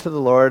ministering to the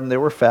Lord, and they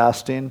were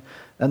fasting,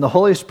 and the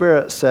Holy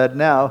Spirit said,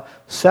 now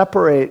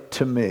separate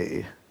to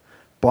me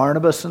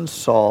Barnabas and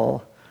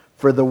Saul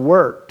for the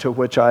work to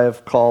which I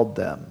have called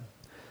them.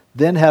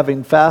 Then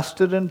having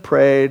fasted and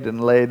prayed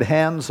and laid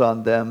hands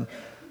on them,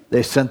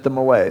 they sent them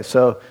away.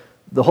 So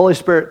the Holy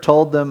Spirit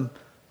told them,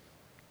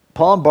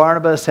 Paul and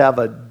Barnabas have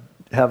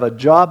a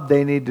job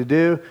they need to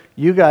do.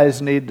 You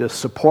guys need to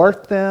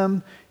support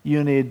them.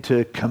 You need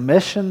to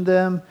commission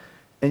them.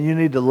 And you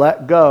need to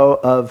let go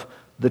of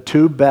the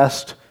 2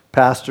 best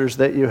pastors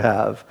that you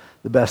have,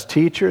 the best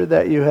teacher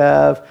that you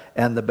have,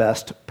 and the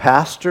best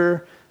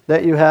pastor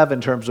that you have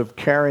in terms of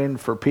caring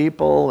for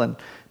people and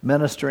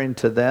ministering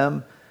to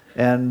them.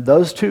 And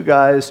those 2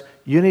 guys,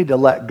 you need to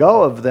let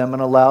go of them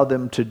and allow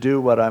them to do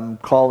what I'm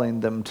calling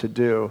them to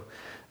do.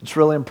 It's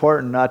really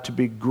important not to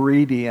be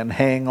greedy and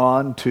hang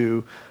on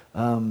to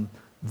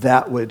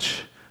that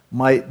which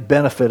might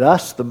benefit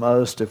us the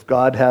most if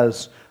God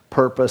has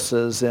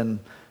purposes in,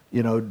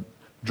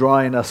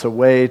 drawing us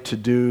away to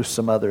do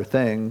some other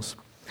things.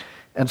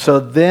 And so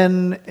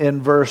then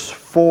in verse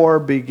 4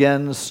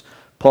 begins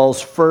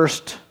Paul's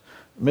first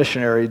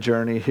missionary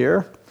journey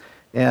here.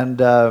 And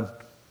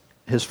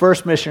his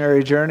first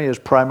missionary journey is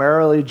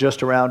primarily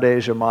just around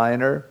Asia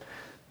Minor.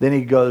 Then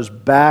he goes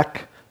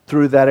back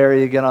through that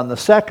area again on the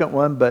second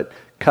one, but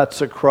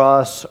cuts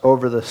across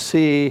over the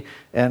sea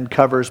and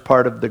covers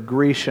part of the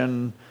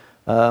Grecian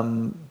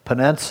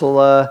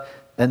peninsula,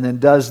 and then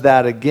does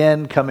that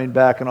again, coming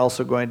back and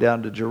also going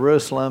down to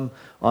Jerusalem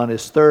on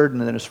his third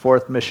and then his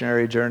fourth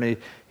missionary journey.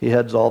 He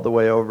heads all the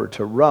way over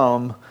to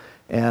Rome.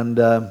 And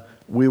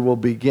we will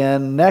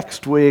begin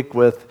next week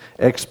with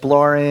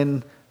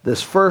exploring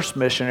this first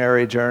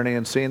missionary journey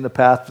and seeing the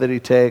path that he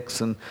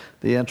takes and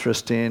the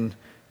interesting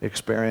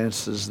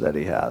experiences that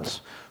he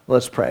has.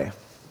 Let's pray.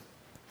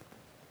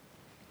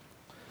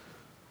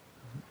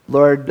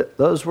 Lord,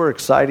 those were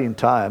exciting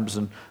times,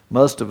 and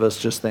most of us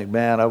just think,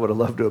 man, I would have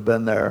loved to have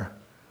been there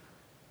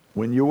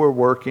when you were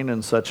working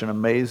in such an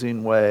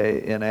amazing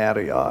way in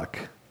Antioch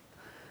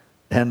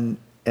and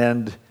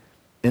in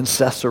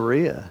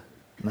Caesarea,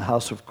 in the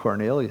house of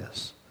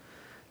Cornelius,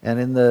 and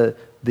in the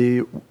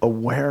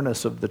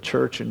awareness of the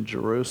church in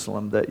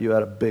Jerusalem that you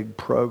had a big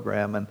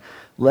program, and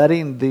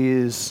letting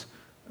these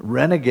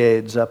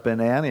renegades up in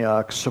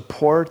Antioch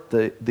support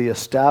the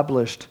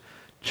established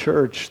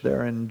church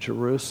there in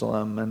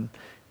Jerusalem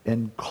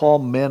and call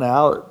men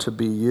out to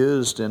be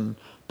used in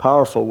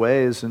powerful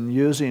ways, and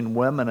using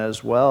women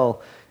as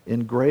well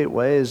in great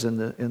ways in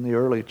the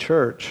early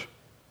church.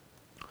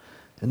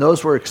 And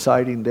those were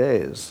exciting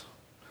days.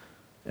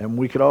 And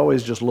we could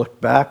always just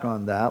look back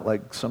on that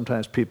like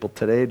sometimes people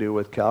today do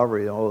with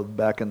Calvary,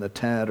 back in the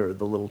tent or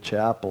the little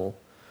chapel.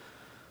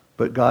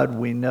 But God,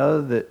 we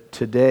know that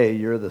today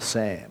you're the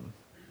same.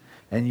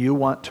 And you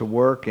want to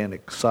work in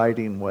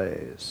exciting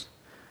ways.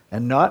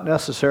 And not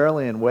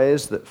necessarily in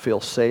ways that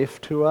feel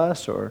safe to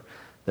us or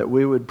that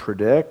we would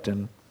predict.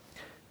 And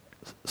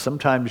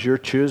sometimes you're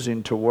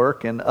choosing to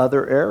work in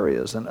other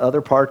areas and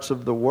other parts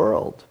of the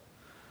world.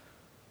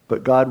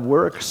 But God,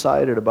 we're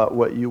excited about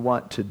what you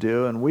want to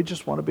do, and we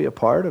just want to be a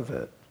part of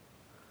it.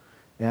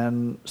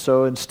 And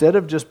so instead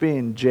of just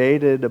being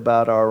jaded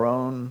about our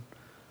own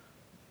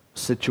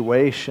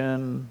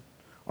situation,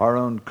 our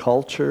own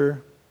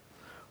culture,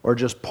 or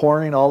just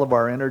pouring all of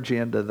our energy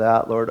into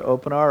that, Lord,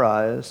 open our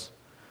eyes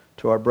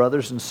to our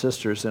brothers and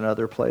sisters in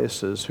other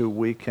places who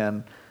we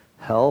can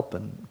help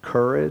and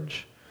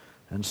encourage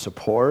and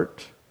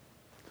support.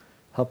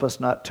 Help us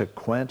not to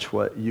quench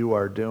what you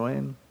are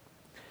doing.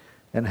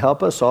 And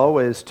help us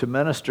always to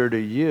minister to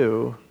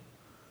you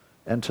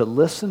and to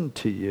listen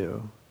to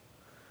you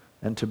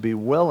and to be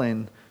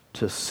willing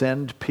to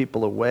send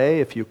people away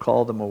if you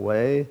call them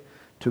away,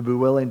 to be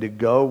willing to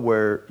go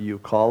where you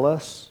call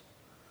us.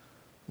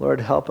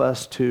 Lord, help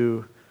us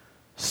to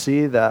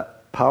see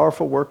that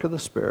powerful work of the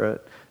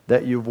Spirit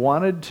that you've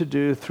wanted to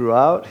do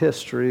throughout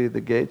history.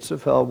 The gates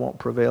of hell won't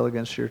prevail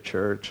against your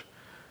church.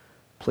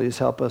 Please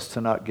help us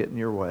to not get in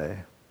your way.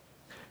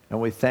 And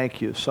we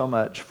thank you so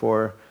much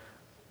for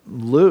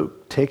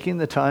Luke taking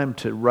the time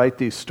to write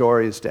these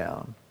stories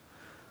down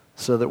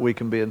so that we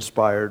can be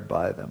inspired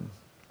by them.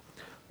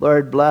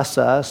 Lord, bless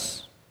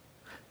us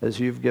as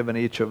you've given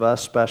each of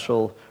us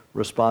special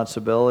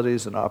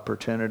responsibilities and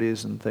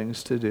opportunities and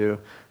things to do.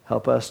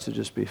 Help us to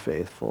just be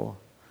faithful.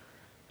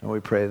 And we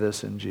pray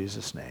this in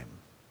Jesus' name.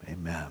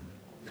 Amen.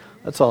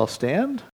 Let's all stand.